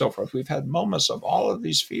them, and so forth. We've had moments of all of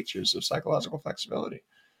these features of psychological flexibility.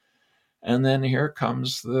 And then here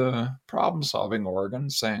comes the problem-solving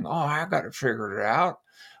organ saying, oh, I got to figure it out.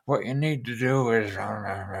 What you need to do is...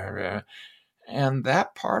 And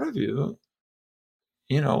that part of you,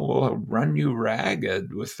 will run you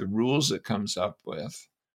ragged with the rules it comes up with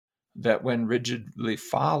that, when rigidly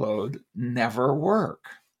followed, never work.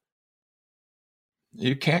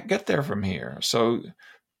 You can't get there from here. So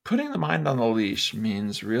putting the mind on the leash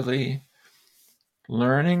means really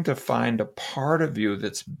learning to find a part of you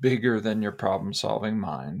that's bigger than your problem-solving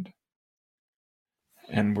mind.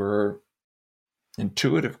 And we're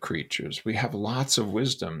intuitive creatures. We have lots of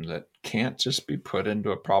wisdom that can't just be put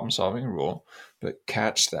into a problem-solving rule, but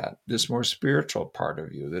catch this more spiritual part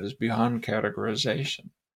of you that is beyond categorization.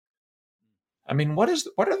 I mean, what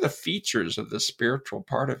are the features of the spiritual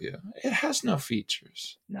part of you? It has no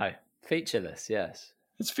features. No, featureless, yes.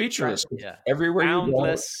 It's featureless. Yeah. Everywhere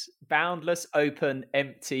boundless, open,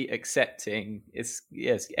 empty, accepting. It's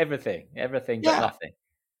everything but nothing.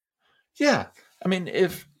 Yeah. I mean,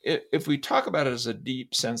 if we talk about it as a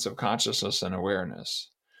deep sense of consciousness and awareness,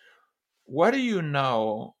 what do you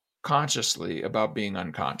know consciously about being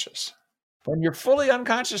unconscious? When you're fully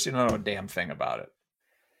unconscious, you don't know a damn thing about it,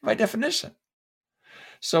 by definition.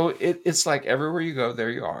 So it's like everywhere you go,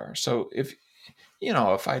 there you are. So if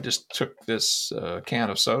I just took this can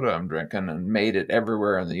of soda I'm drinking and made it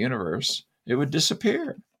everywhere in the universe, it would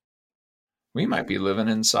disappear. We might be living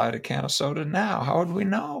inside a can of soda now. How would we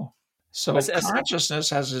know? So consciousness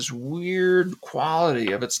has this weird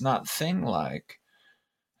quality of it's not thing-like,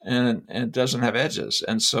 and it doesn't have edges.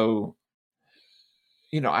 And so,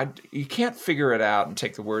 you can't figure it out and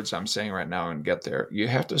take the words I'm saying right now and get there. You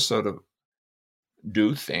have to sort of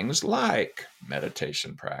do things like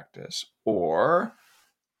meditation practice, or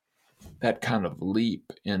that kind of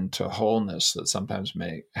leap into wholeness that sometimes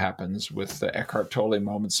happens with the Eckhart Tolle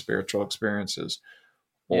moment spiritual experiences,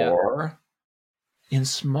 or in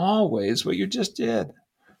small ways, what you just did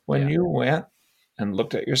when you went and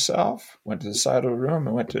looked at yourself, went to the side of the room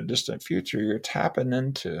and went to a distant future. You're tapping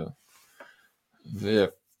into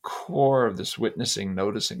the core of this witnessing,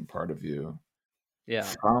 noticing part of you,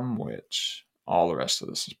 from which all the rest of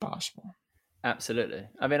this is possible. Absolutely.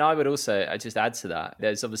 I mean, I just add to that.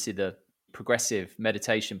 There's obviously the progressive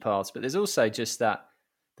meditation paths, but there's also just that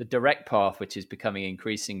the direct path, which is becoming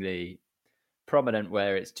increasingly prominent,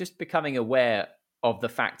 where it's just becoming aware of the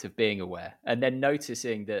fact of being aware, and then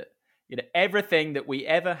noticing that, you know, everything that we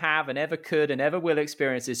ever have and ever could and ever will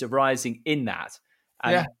experience is arising in that.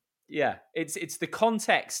 And it's the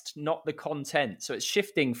context, not the content. So it's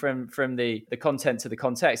shifting from the content to the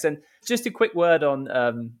context. And just a quick word on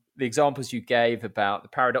the examples you gave about the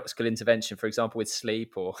paradoxical intervention, for example, with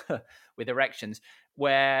sleep or with erections,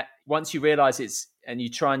 where once you realize it's, and you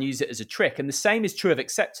try and use it as a trick. And the same is true of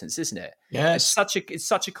acceptance, isn't it? Yes. It's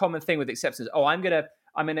such a common thing with acceptance. Oh, I'm gonna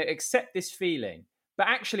accept this feeling. But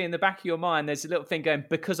actually, in the back of your mind, there's a little thing going,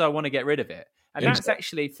 because I want to get rid of it. And that's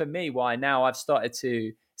actually, for me, why now I've started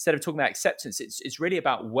to, instead of talking about acceptance, it's really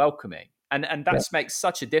about welcoming. And that makes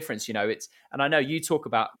such a difference, you know. And I know you talk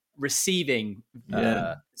about receiving.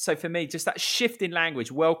 So for me, just that shift in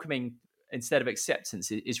language, welcoming instead of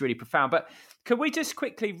acceptance is really profound. But can we just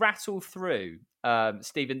quickly rattle through,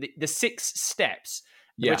 Stephen, the 6 steps,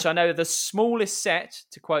 which I know are the smallest set,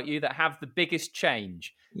 to quote you, that have the biggest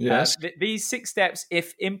change? Yes. These 6 steps,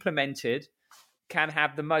 if implemented, can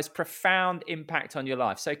have the most profound impact on your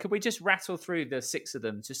life. So could we just rattle through the 6 of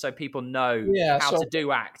them just so people know how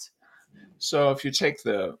to act? So if you take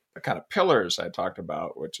the kind of pillars I talked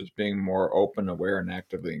about, which is being more open, aware, and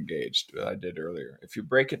actively engaged, that I did earlier, if you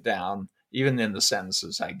break it down, even in the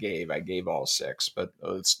sentences I gave all 6, but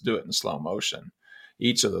let's do it in slow motion.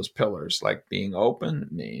 Each of those pillars, like being open,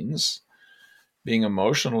 means being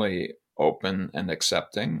emotionally open and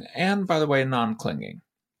accepting, and, by the way, non-clinging.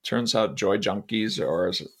 Turns out joy junkies are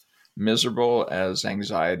as miserable as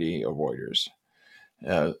anxiety avoiders.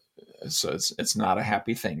 So it's not a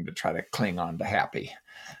happy thing to try to cling on to happy.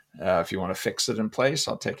 If you want to fix it in place,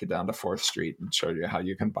 I'll take you down to 4th Street and show you how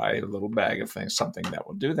you can buy a little bag of things, something that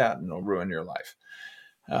will do that, and it'll ruin your life.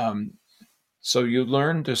 So you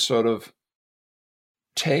learn to sort of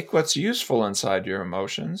take what's useful inside your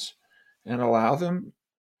emotions and allow them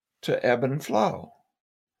to ebb and flow,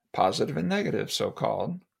 positive and negative,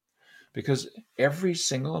 so-called, because every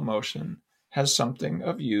single emotion has something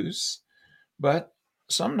of use, but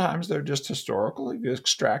sometimes they're just historically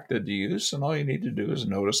extracted to use, and all you need to do is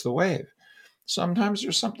notice the wave. Sometimes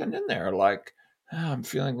there's something in there like, I'm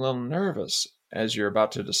feeling a little nervous as you're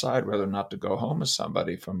about to decide whether or not to go home with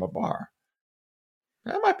somebody from a bar.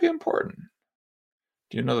 That might be important.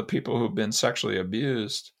 Do you know that people who've been sexually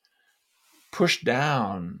abused push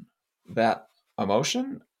down that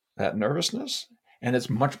emotion, that nervousness, and it's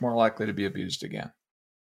much more likely to be abused again?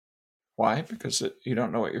 Why? Because you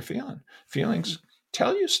don't know what you're feeling. Feelings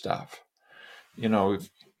tell you stuff. You know, if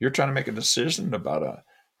you're trying to make a decision about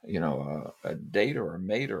a date or a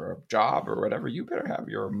mate or a job or whatever, you better have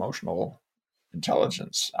your emotional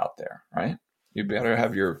intelligence out there, right? You better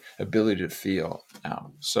have your ability to feel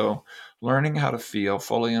out. So learning how to feel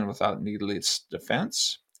fully and without needless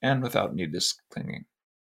defense and without needless clinging.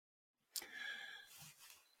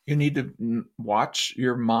 You need to watch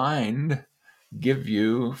your mind give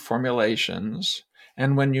you formulations,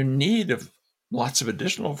 and when you need lots of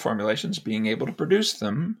additional formulations, being able to produce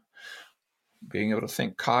them, being able to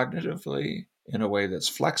think cognitively in a way that's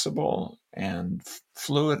flexible and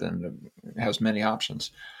fluid and has many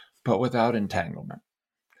options, but without entanglement,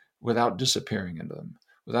 without disappearing into them,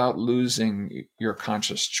 without losing your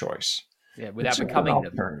conscious choice. Yeah, without becoming an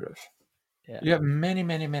alternative. Yeah. You have many,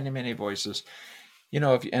 many, many, many voices. You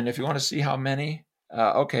know, if you want to see how many,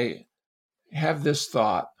 have this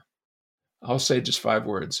thought. I'll say just 5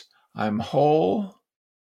 words. I'm whole,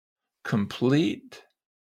 complete,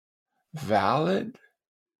 valid,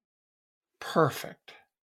 perfect.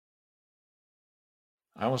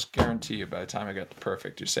 I almost guarantee you by the time I get to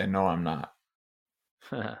perfect, you say, no, I'm not.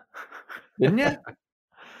 Didn't you? Of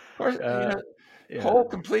course, whole,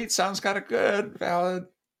 complete sounds kind of good, valid.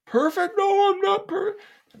 Perfect? No, I'm not perfect.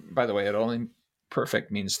 By the way,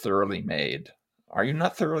 perfect means thoroughly made. Are you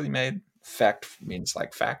not thoroughly made? Fact means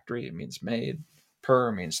like factory. It means made.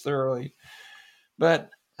 Per means thoroughly.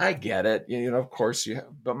 But I get it. You know, of course you have.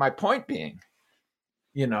 But my point being,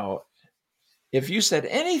 you know, if you said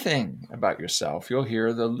anything about yourself, you'll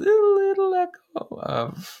hear the little echo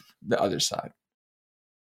of the other side.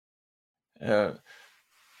 Or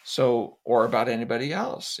about anybody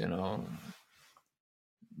else, you know.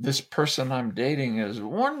 This person I'm dating is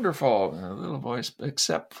wonderful. And a little voice,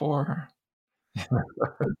 except for.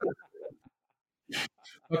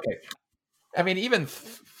 Okay. I mean, even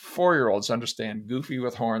 4-year-olds understand Goofy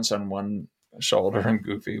with horns on one shoulder and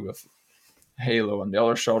Goofy with halo on the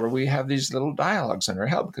other shoulder. We have these little dialogues in our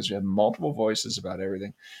head because we have multiple voices about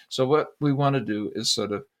everything. So what we want to do is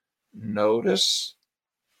sort of notice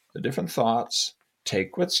the different thoughts,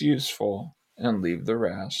 take what's useful, and leave the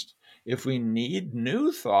rest. If we need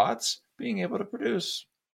new thoughts, being able to produce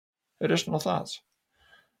additional thoughts,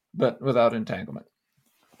 but without entanglement.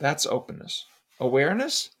 That's openness.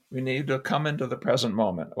 Awareness, we need to come into the present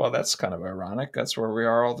moment. Well, that's kind of ironic. That's where we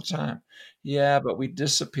are all the time. Yeah, but we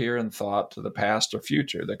disappear in thought to the past or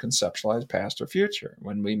future, the conceptualized past or future,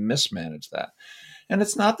 when we mismanage that. And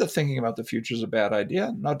it's not that thinking about the future is a bad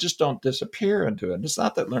idea. No, just don't disappear into it. It's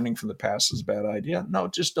not that learning from the past is a bad idea. No,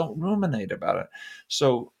 just don't ruminate about it.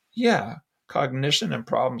 So, yeah, cognition and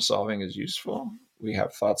problem solving is useful. We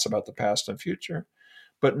have thoughts about the past and future,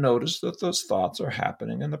 but notice that those thoughts are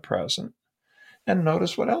happening in the present, and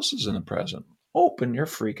notice what else is in the present. Open your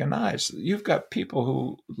freaking eyes. You've got people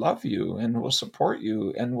who love you and will support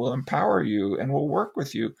you and will empower you and will work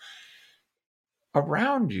with you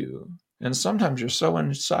around you. And sometimes you're so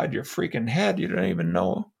inside your freaking head, you don't even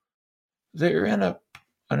know that you're in an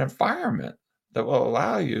environment that will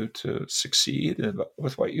allow you to succeed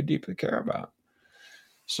with what you deeply care about.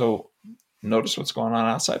 So notice what's going on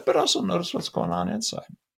outside, but also notice what's going on inside.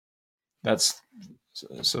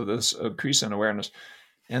 So this increase in awareness.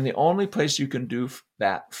 And the only place you can do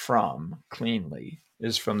that from cleanly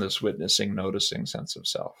is from this witnessing, noticing sense of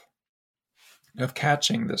self, of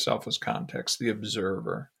catching the self as context, the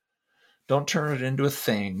observer. Don't turn it into a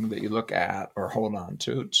thing that you look at or hold on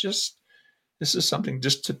to. This is something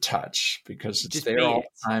just to touch, because it's just there all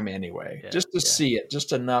the time anyway. Just to see it,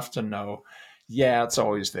 just enough to know, yeah, it's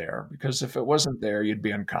always there. Because if it wasn't there, you'd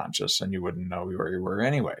be unconscious and you wouldn't know where you were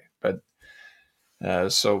anyway. But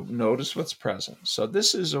so notice what's present. So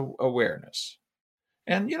this is awareness.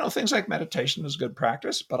 And, things like meditation is good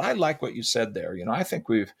practice, but I like what you said there. I think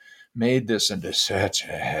we've made this into such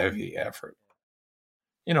a heavy effort.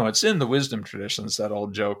 It's in the wisdom traditions, that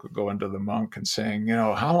old joke of going to the monk and saying,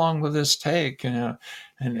 how long will this take? And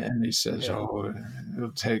he says, oh,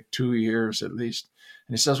 it'll take 2 years at least.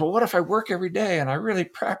 And he says, well, what if I work every day and I really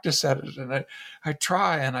practice at it and I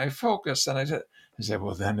try and I focus and I said,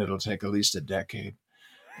 well, then it'll take at least a decade.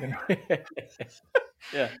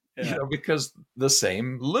 Because the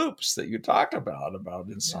same loops that you talked about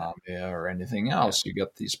insomnia or anything else, you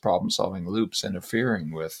get these problem-solving loops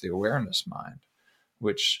interfering with the awareness mind,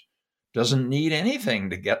 which doesn't need anything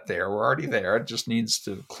to get there. We're already there. It just needs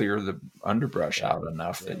to clear the underbrush out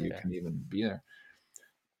enough that you can even be there.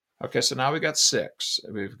 Okay, so now we got 6.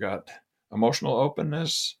 We've got emotional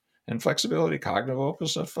openness and flexibility, cognitive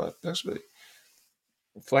openness and flexibility.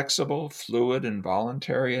 Flexible, fluid, and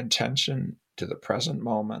voluntary attention to the present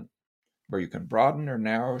moment, where you can broaden or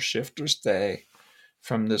narrow, shift or stay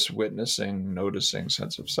from this witnessing, noticing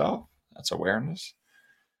sense of self. That's awareness.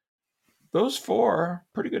 Those 4,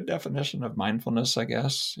 pretty good definition of mindfulness, I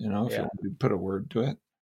guess, if you put a word to it.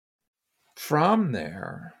 From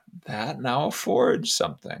there, that now affords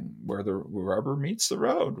something where the rubber meets the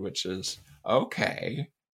road, which is, okay,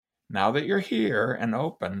 now that you're here and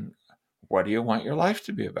open, what do you want your life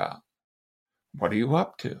to be about? What are you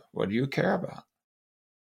up to? What do you care about?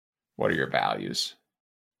 What are your values?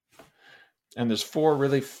 And there's 4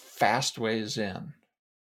 really fast ways in.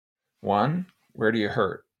 1, where do you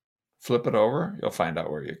hurt? Flip it over, you'll find out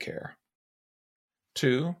where you care.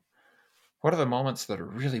 2, what are the moments that are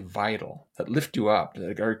really vital, that lift you up,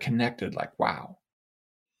 that are connected, like, wow.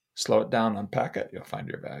 Slow it down, unpack it, you'll find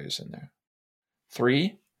your values in there.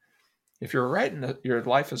 3, if you're writing your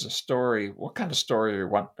life as a story, what kind of story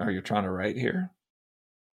are you trying to write here?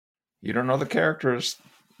 You don't know the characters.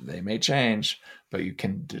 They may change, but you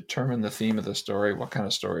can determine the theme of the story. What kind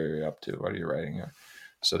of story are you up to? What are you writing here?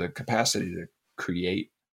 So the capacity to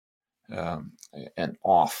create an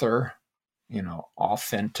author,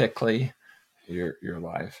 authentically your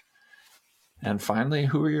life. And finally,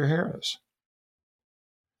 who are your heroes?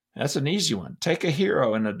 That's an easy one. Take a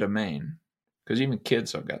hero in a domain, because even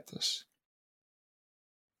kids will get this.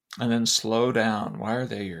 And then slow down. Why are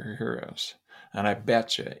they your heroes? And I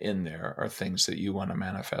bet you in there are things that you want to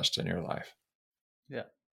manifest in your life. Yeah.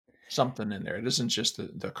 Something in there. It isn't just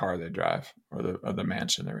the car they drive or the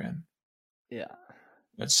mansion they're in. Yeah.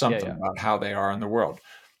 It's something about how they are in the world.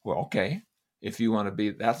 Well, okay. If you want to be,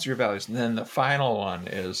 that's your values. And then the final one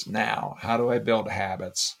is, now, how do I build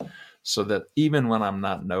habits so that even when I'm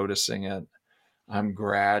not noticing it, I'm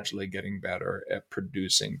gradually getting better at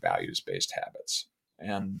producing values-based habits.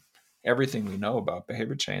 And everything we know about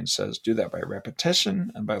behavior change says do that by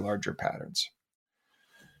repetition and by larger patterns.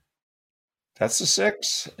 That's the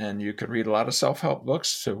 6. And you could read a lot of self-help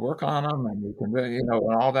books to work on them, and you can,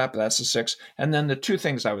 and all that, but that's the 6. And then the 2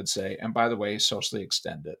 things I would say, and by the way, socially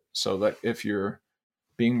extend it, so that if you're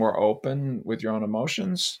being more open with your own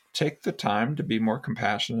emotions, take the time to be more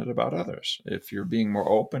compassionate about others. If you're being more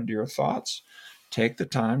open to your thoughts, take the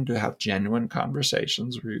time to have genuine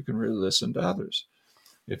conversations where you can really listen to others.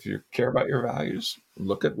 If you care about your values,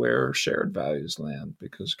 look at where shared values land,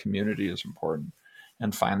 because community is important.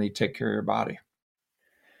 And finally, take care of your body.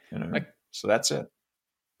 So that's it.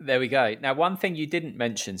 There we go. Now, one thing you didn't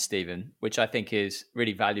mention, Stephen, which I think is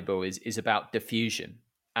really valuable, is about diffusion.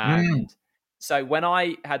 And so when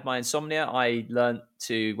I had my insomnia, I learned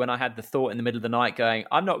to, when I had the thought in the middle of the night going,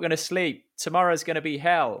 I'm not going to sleep, tomorrow's going to be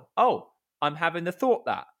hell. Oh, I'm having the thought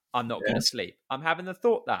that I'm not going to sleep. I'm having the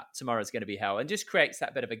thought that tomorrow's going to be hell, and just creates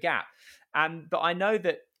that bit of a gap. But I know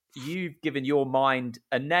that you've given your mind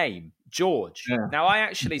a name, George. Yeah. Now, I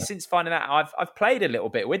actually, since finding out, I've played a little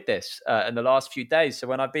bit with this in the last few days. So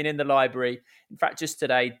when I've been in the library, in fact, just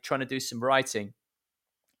today, trying to do some writing,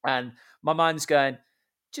 and my mind's going,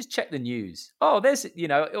 just check the news. Oh, there's,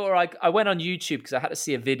 or I went on YouTube because I had to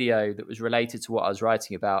see a video that was related to what I was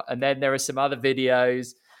writing about. And then there are some other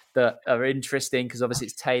videos that are interesting because obviously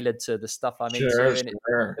it's tailored to the stuff I'm into.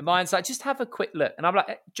 And the mind's like, just have a quick look. And I'm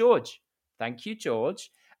like, George, thank you, George.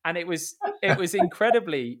 And it was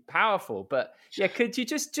incredibly powerful. But yeah, could you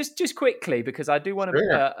just quickly, because I do want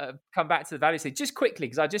to come back to the value thing, just quickly,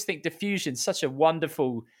 because I just think diffusion is such a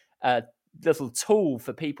wonderful little tool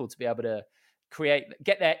for people to be able to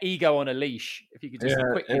get their ego on a leash. If you could just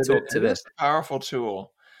quickly talk to this. It's a powerful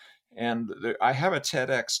tool. And I have a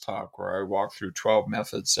TEDx talk where I walk through 12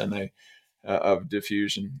 methods of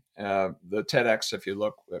diffusion. The TEDx, if you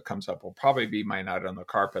look, that comes up, will probably be my night on the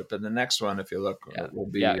carpet. But the next one, if you look, will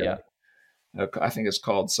be, I think it's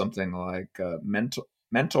called something like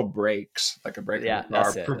mental breaks, like a break in the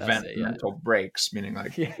car, prevent mental breaks, meaning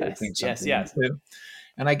like think something. Yes.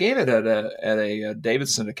 And I gave it at a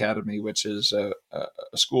Davidson Academy, which is a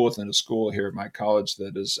school within a school here at my college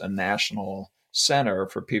that is a national center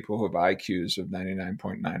for people who have IQs of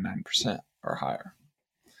 99.99% or higher,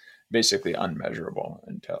 basically unmeasurable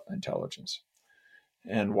intelligence.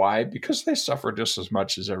 And why? Because they suffer just as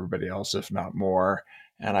much as everybody else, if not more.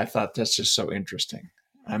 And I thought that's just so interesting.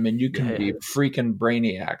 I mean, you can be freaking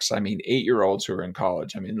brainiacs. I mean, 8-year-olds who are in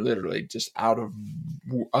college. I mean, literally just out of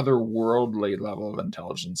otherworldly level of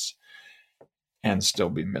intelligence and still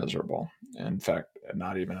be miserable. In fact,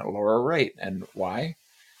 not even at a lower rate. And why?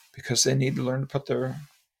 Because they need to learn to put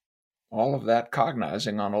all of that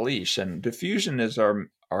cognizing on a leash. And diffusion is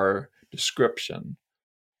our description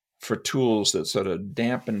for tools that sort of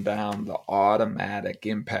dampen down the automatic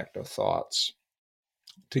impact of thoughts,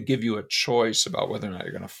 to give you a choice about whether or not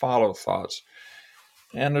you're going to follow thoughts.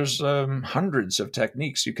 And there's hundreds of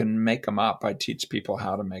techniques. You can make them up. I teach people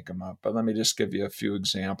how to make them up. But let me just give you a few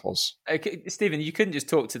examples. Okay, Stephen, you couldn't just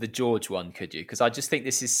talk to the George one, could you? Because I just think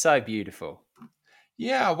this is so beautiful.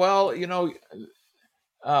 Yeah, well,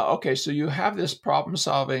 okay, so you have this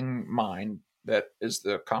problem-solving mind that is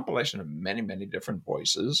the compilation of many, many different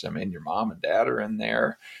voices. I mean, your mom and dad are in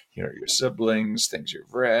there, your siblings, things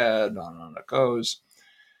you've read, on it goes.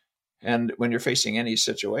 And when you're facing any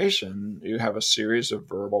situation, you have a series of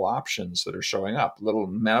verbal options that are showing up, little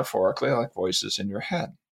metaphorically like voices in your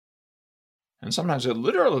head. And sometimes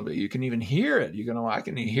literally, you can even hear it. I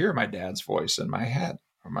can hear my dad's voice in my head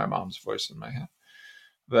or my mom's voice in my head.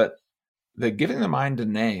 But the giving the mind a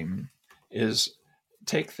name is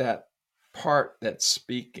take that part that's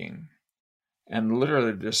speaking and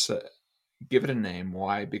literally just give it a name.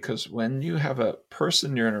 Why? Because when you have a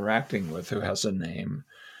person you're interacting with who has a name,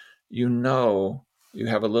 you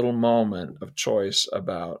have a little moment of choice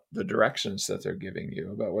about the directions that they're giving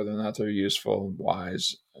you, about whether or not they're useful,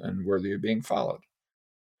 wise, and worthy of being followed.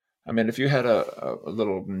 I mean, if you had a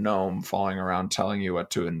little gnome falling around telling you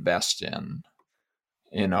what to invest in,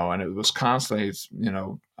 and it was constantly,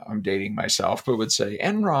 I'm dating myself, but would say,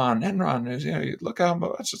 Enron, look how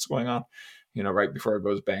much is going on, right before it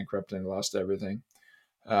goes bankrupt and lost everything,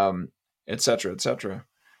 et cetera, et cetera.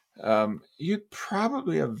 You'd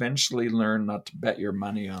probably eventually learn not to bet your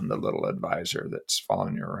money on the little advisor that's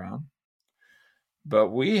following you around. But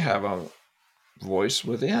we have a voice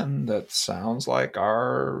within that sounds like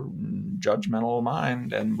our judgmental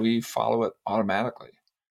mind, and we follow it automatically.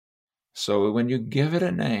 So when you give it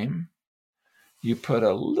a name, you put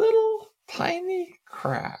a little tiny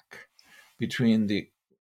crack between the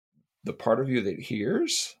part of you that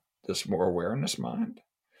hears this more awareness mind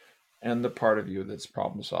and the part of you that's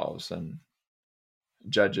problem solves and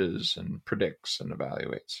judges and predicts and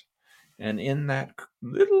evaluates. And in that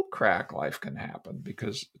little crack, life can happen,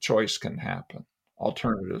 because choice can happen,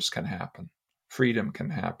 alternatives can happen, freedom can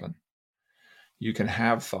happen. You can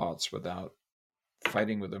have thoughts without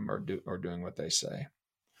fighting with them or doing what they say.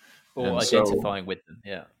 Or And identifying with them.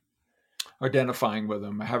 Yeah. Identifying with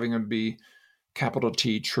them, having them be capital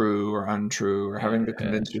T true or untrue, or having to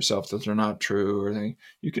convince yourself that they're not true, or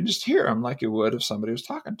you can just hear them like you would if somebody was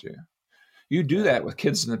talking to you. You do that with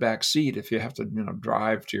kids in the back seat if you have to,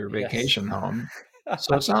 drive to your vacation home.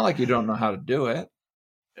 So it's not like you don't know how to do it.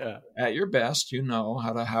 Yeah. At your best, you know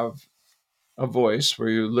how to have a voice where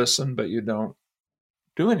you listen, but you don't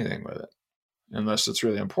do anything with it unless it's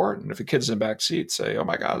really important. If a kid's in the back seat say, "Oh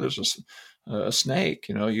my God, there's a snake,"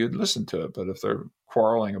 you'd listen to it. But if they're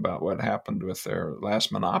quarreling about what happened with their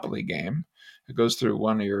last Monopoly game, it goes through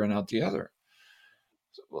one ear and out the other.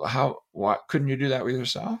 Why couldn't you do that with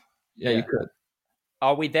yourself? Yeah, you could.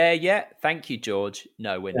 Are we there yet? Thank you, George.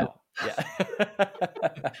 No, we're not. Yeah.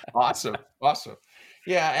 Awesome.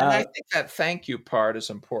 Yeah, and I think that thank you part is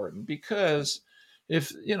important, because if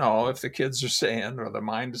the kids are saying, or the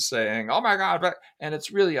mind is saying, "Oh my God," and it's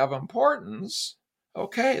really of importance,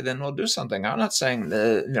 okay, then we'll do something. I'm not saying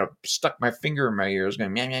stuck my finger in my ears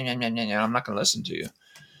going, "Meow, meow, meow, meow, meow, I'm not going to listen to you."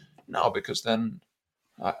 No, because then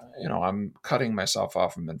I'm cutting myself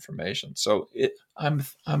off from information. So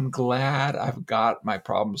I'm glad I've got my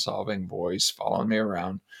problem-solving voice following me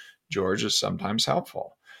around. George is sometimes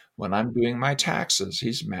helpful. When I'm doing my taxes,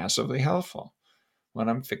 he's massively helpful. When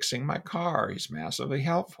I'm fixing my car, he's massively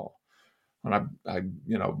helpful. When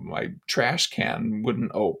my trash can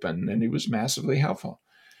wouldn't open, and he was massively helpful.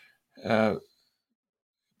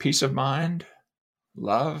 Peace of mind,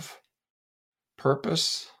 love,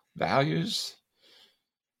 purpose, values,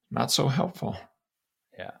 not so helpful.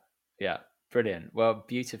 Yeah. Brilliant. Well,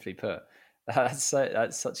 beautifully put. That's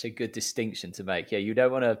such a good distinction to make. Yeah, you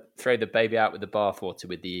don't want to throw the baby out with the bathwater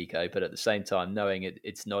with the ego, but at the same time, knowing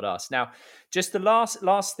it's not us. Now, just the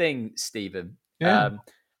last thing, Stephen,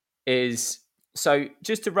 is, so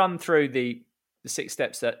just to run through the 6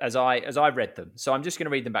 steps that as I read them. So I'm just going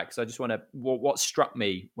to read them back because I just want to what struck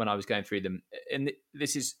me when I was going through them. And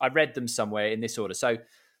I read them somewhere in this order. So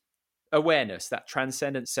awareness, that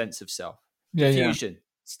transcendent sense of self. Diffusion,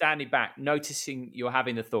 standing back, noticing you're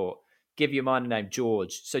having the thought. Give your mind a name,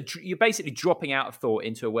 George. So you're basically dropping out of thought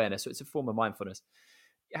into awareness. So it's a form of mindfulness.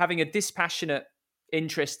 Having a dispassionate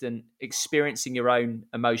interest in experiencing your own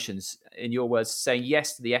emotions, in your words, saying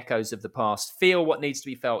yes to the echoes of the past. Feel what needs to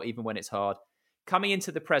be felt even when it's hard. Coming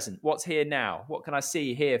into the present. What's here now? What can I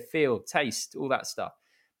see, hear, feel, taste, all that stuff.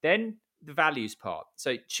 Then the values part.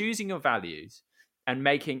 So choosing your values and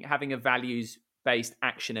having a values-based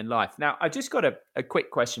action in life. Now, I just got a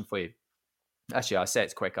quick question for you. Actually, I say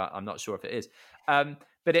it's quick. I'm not sure if it is.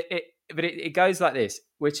 But it goes like this,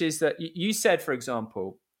 which is that you said, for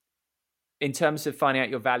example, in terms of finding out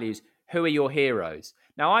your values, who are your heroes?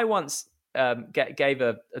 Now, I once gave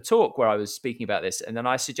a talk where I was speaking about this, and then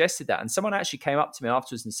I suggested that. And someone actually came up to me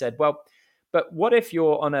afterwards and said, well, but what if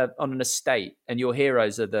you're on an estate and your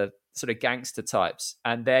heroes are the sort of gangster types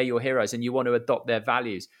and they're your heroes and you want to adopt their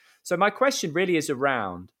values? So my question really is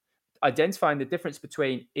around identifying the difference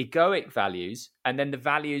between egoic values and then the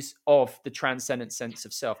values of the transcendent sense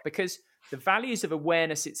of self, because the values of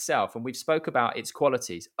awareness itself, and we've spoke about its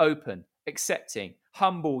qualities, open, accepting,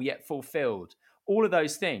 humble yet fulfilled, all of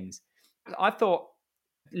those things. I thought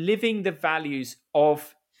living the values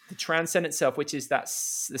of the transcendent self, which is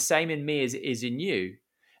that's the same in me as it is in you,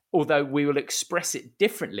 although we will express it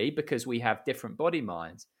differently because we have different body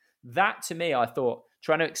minds. That to me, I thought,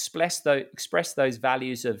 trying to express those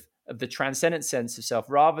values of the transcendent sense of self,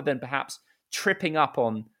 rather than perhaps tripping up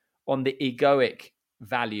on the egoic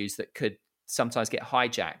values that could sometimes get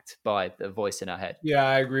hijacked by the voice in our head. Yeah,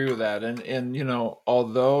 I agree with that. And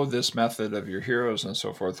although this method of your heroes and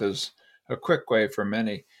so forth is a quick way for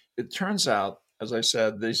many, it turns out, as I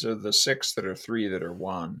said, these are the 6 that are 3 that are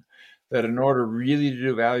 1, that in order really to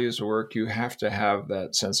do values work, you have to have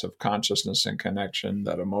that sense of consciousness and connection,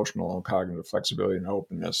 that emotional and cognitive flexibility and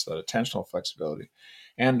openness, that attentional flexibility,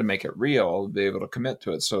 and to make it real, be able to commit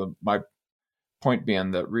to it. So my point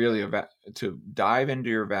being that really to dive into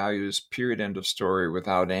your values, period, end of story,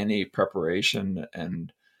 without any preparation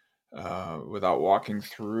and without walking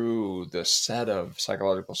through the set of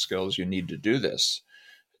psychological skills you need to do this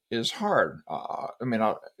is hard.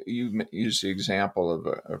 You use the example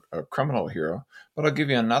of a criminal hero, but I'll give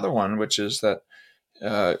you another one, which is that,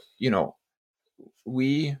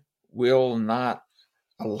 we will not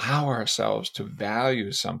allow ourselves to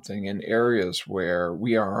value something in areas where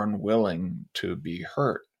we are unwilling to be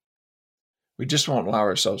hurt. We just won't allow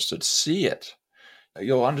ourselves to see it.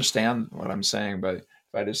 You'll understand what I'm saying, but if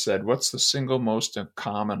I just said, what's the single most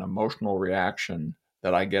common emotional reaction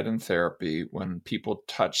that I get in therapy when people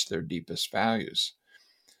touch their deepest values?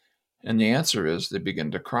 And the answer is they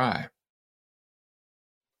begin to cry.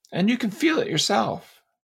 And you can feel it yourself.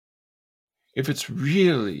 If it's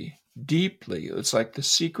really deeply, it's like the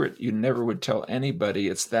secret you never would tell anybody.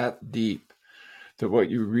 It's that deep that what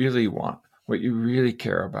you really want, what you really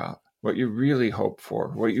care about, what you really hope for,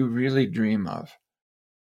 what you really dream of,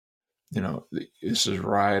 this is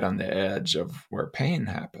right on the edge of where pain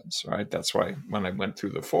happens, right? That's why when I went through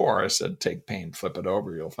the 4, I said, take pain, flip it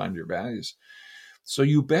over, you'll find your values. So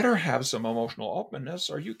you better have some emotional openness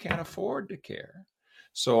or you can't afford to care.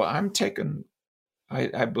 So I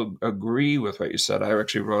agree with what you said. I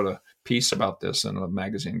actually wrote a piece about this in a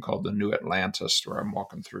magazine called The New Atlantis, where I'm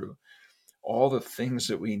walking through all the things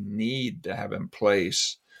that we need to have in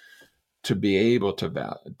place to be able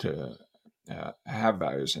to have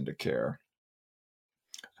values and to care.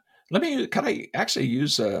 Can I actually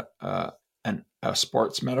use a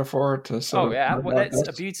sports metaphor to sort of? Well, that's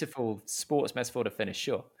a beautiful sports metaphor to finish.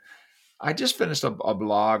 Sure. I just finished a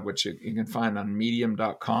blog, which you can find on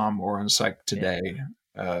medium.com or on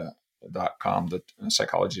psychtoday.com, the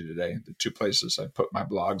Psychology Today, the 2 places I put my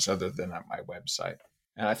blogs other than at my website.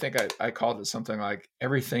 And I think I called it something like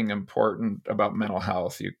everything important about mental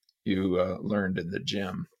health you learned in the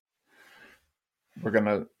gym. We're going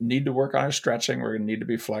to need to work on our stretching. We're going to need to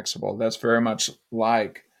be flexible. That's very much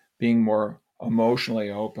like being more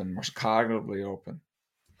emotionally open, more cognitively open.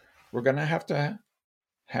 We're going to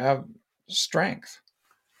have strength.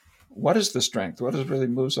 What is the strength? What really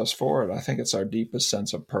moves us forward? I think it's our deepest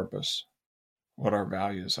sense of purpose, what our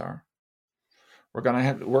values are. We're going to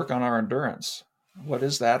have to work on our endurance. What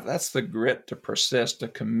is that? That's the grit to persist, to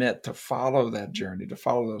commit, to follow that journey, to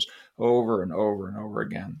follow those over and over and over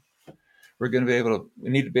again. We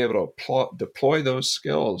need to be able to deploy those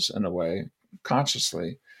skills in a way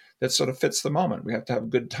consciously that sort of fits the moment. We have to have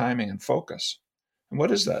good timing and focus. And what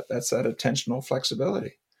is that? That's that attentional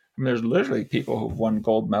flexibility. I mean, there's literally people who've won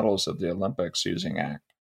gold medals at the Olympics using ACT.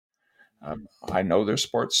 I know they're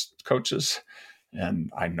sports coaches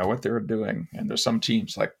and I know what they're doing. And there's some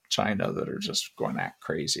teams like China that are just going ACT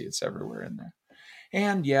crazy. It's everywhere in there.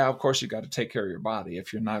 And yeah, of course, you got to take care of your body.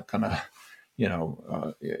 If you're not going to,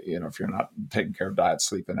 if you're not taking care of diet,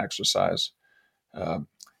 sleep, and exercise.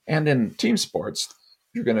 And in team sports,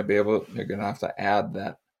 you're going to have to add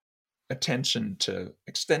that attention to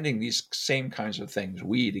extending these same kinds of things.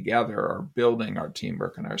 We together are building our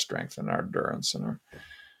teamwork and our strength and our endurance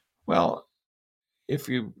if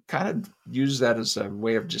you kind of use that as a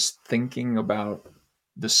way of just thinking about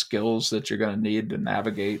the skills that you're going to need to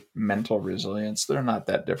navigate mental resilience, they're not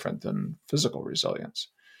that different than physical resilience.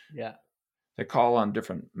 Yeah. They call on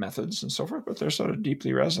different methods and so forth, but they're sort of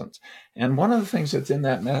deeply resonant. And one of the things that's in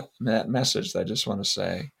that message that I just want to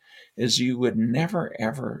say is you would never,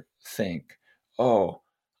 ever think, oh,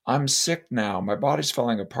 I'm sick now. My body's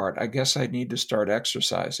falling apart. I guess I need to start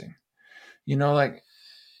exercising. You might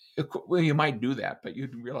do that, but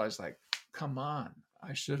you'd realize come on,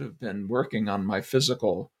 I should have been working on my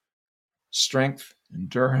physical strength,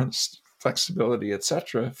 endurance, flexibility,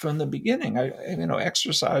 etc. from the beginning.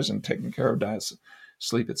 Exercise and taking care of diet,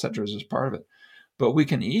 sleep, etc. is just part of it. But we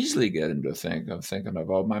can easily get into thinking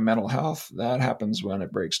of my mental health. That happens when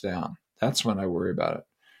it breaks down. That's when I worry about it.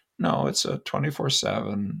 No, it's a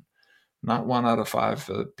 24/7, not 1 out of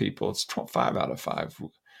 5 people. It's 5 out of 5.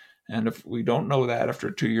 And if we don't know that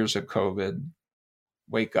after 2 years of COVID,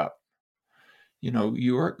 wake up.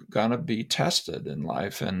 You are going to be tested in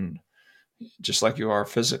life, and just like you are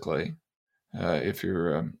physically, if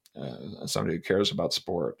you're somebody who cares about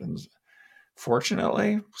sport. And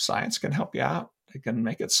fortunately, science can help you out. It can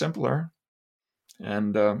make it simpler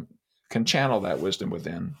and can channel that wisdom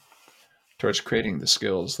within towards creating the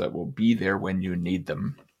skills that will be there when you need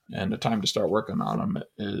them. And the time to start working on them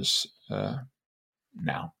is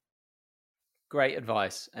now. Great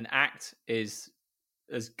advice. And ACT is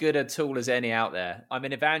as good a tool as any out there. I'm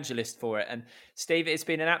an evangelist for it. And Steve, it's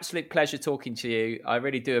been an absolute pleasure talking to you. I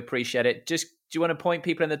really do appreciate it. Just, do you want to point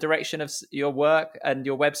people in the direction of your work and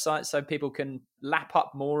your website so people can lap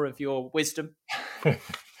up more of your wisdom?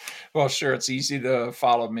 Well, sure. It's easy to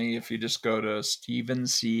follow me if you just go to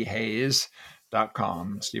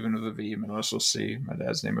StephenCHayes.com. Stephen with a V, my initial C. My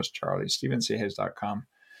dad's name was Charlie. StephenCHayes.com.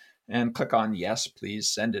 And click on yes, please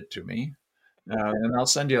send it to me. And I'll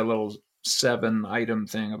send you a little 7-item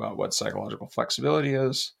thing about what psychological flexibility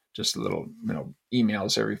is, just a little,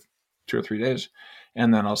 emails every 2 or 3 days.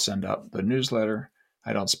 And then I'll send out the newsletter.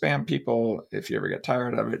 I don't spam people. If you ever get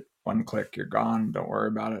tired of it, 1 click, you're gone. Don't worry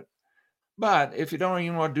about it. But if you don't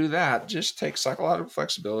even want to do that, just take psychological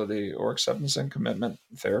flexibility or acceptance and commitment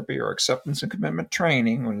therapy or acceptance and commitment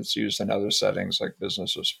training when it's used in other settings like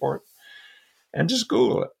business or sport, and just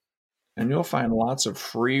Google it. And you'll find lots of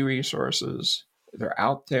free resources They're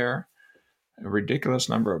out there, a ridiculous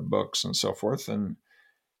number of books and so forth. And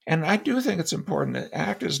I do think it's important that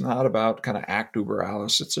ACT is not about kind of act uber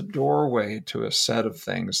alles. It's a doorway to a set of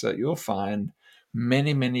things that you'll find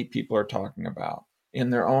many, many people are talking about in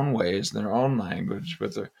their own ways, in their own language.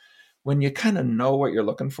 When you kind of know what you're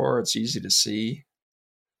looking for, it's easy to see.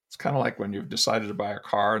 It's kind of like when you've decided to buy a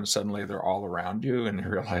car and suddenly they're all around you and you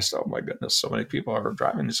realize, oh my goodness, so many people are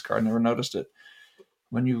driving this car. I never noticed it.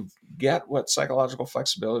 When you get what psychological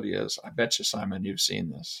flexibility is, I bet you, Simon, you've seen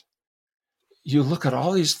this. You look at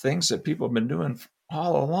all these things that people have been doing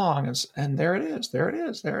all along, and there it is, there it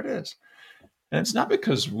is, there it is. And it's not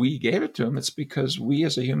because we gave it to them. It's because we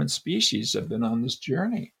as a human species have been on this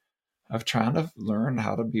journey of trying to learn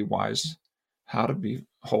how to be wise, how to be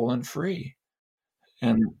whole and free.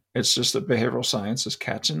 And it's just that behavioral science is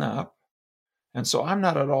catching up. And so I'm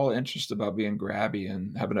not at all interested about being grabby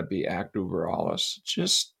and having it be act uber alles.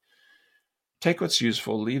 Just take what's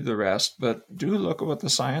useful, leave the rest, but do look at what the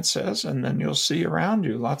science says, and then you'll see around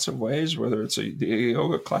you lots of ways, whether it's the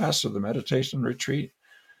yoga class or the meditation retreat,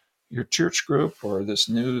 your church group, or this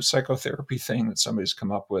new psychotherapy thing that somebody's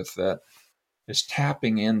come up with that is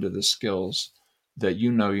tapping into the skills that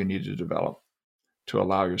you know you need to develop to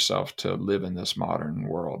allow yourself to live in this modern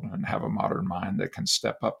world and have a modern mind that can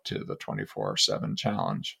step up to the 24/7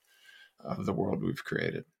 challenge of the world we've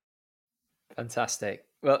created. Fantastic.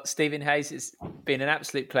 Well, Stephen Hayes, it's been an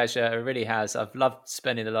absolute pleasure. It really has. I've loved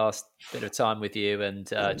spending the last bit of time with you, and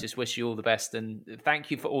just wish you all the best. And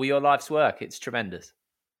thank you for all your life's work. It's tremendous.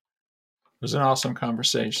 It was an awesome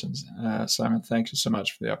conversation. Simon, thank you so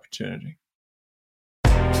much for the opportunity.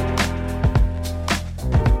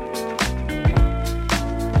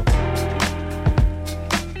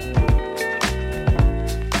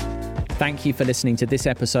 Thank you for listening to this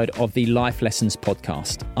episode of the Life Lessons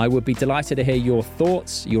podcast. I would be delighted to hear your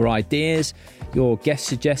thoughts, your ideas, your guest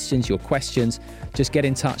suggestions, your questions. Just get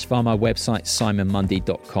in touch via my website,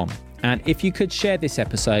 simonmundy.com. And if you could share this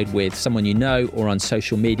episode with someone you know or on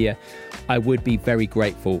social media, I would be very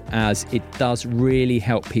grateful, as it does really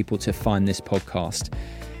help people to find this podcast.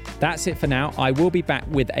 That's it for now. I will be back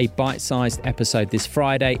with a bite-sized episode this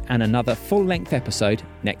Friday and another full-length episode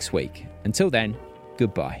next week. Until then,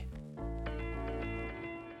 goodbye.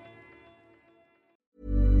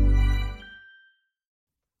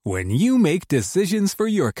 When you make decisions for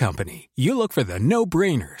your company, you look for the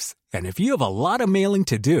no-brainers. And if you have a lot of mailing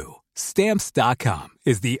to do, Stamps.com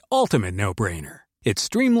is the ultimate no-brainer. It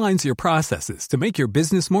streamlines your processes to make your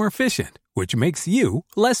business more efficient, which makes you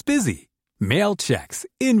less busy. Mail checks,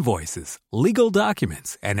 invoices, legal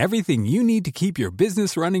documents, and everything you need to keep your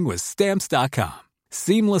business running with Stamps.com.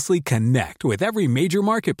 Seamlessly connect with every major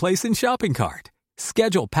marketplace and shopping cart.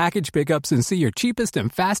 Schedule package pickups and see your cheapest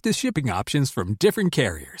and fastest shipping options from different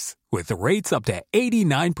carriers, with rates up to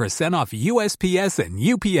 89% off USPS and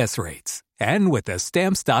UPS rates. And with the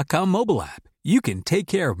Stamps.com mobile app, you can take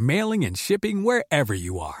care of mailing and shipping wherever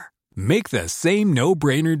you are. Make the same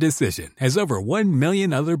no-brainer decision as over 1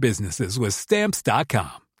 million other businesses with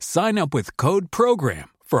Stamps.com. Sign up with code PROGRAM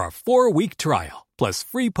for a 4-week trial, plus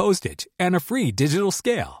free postage and a free digital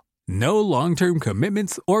scale. No long-term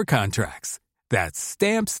commitments or contracts. That's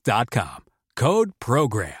Stamps.com. Code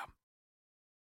PROGRAM.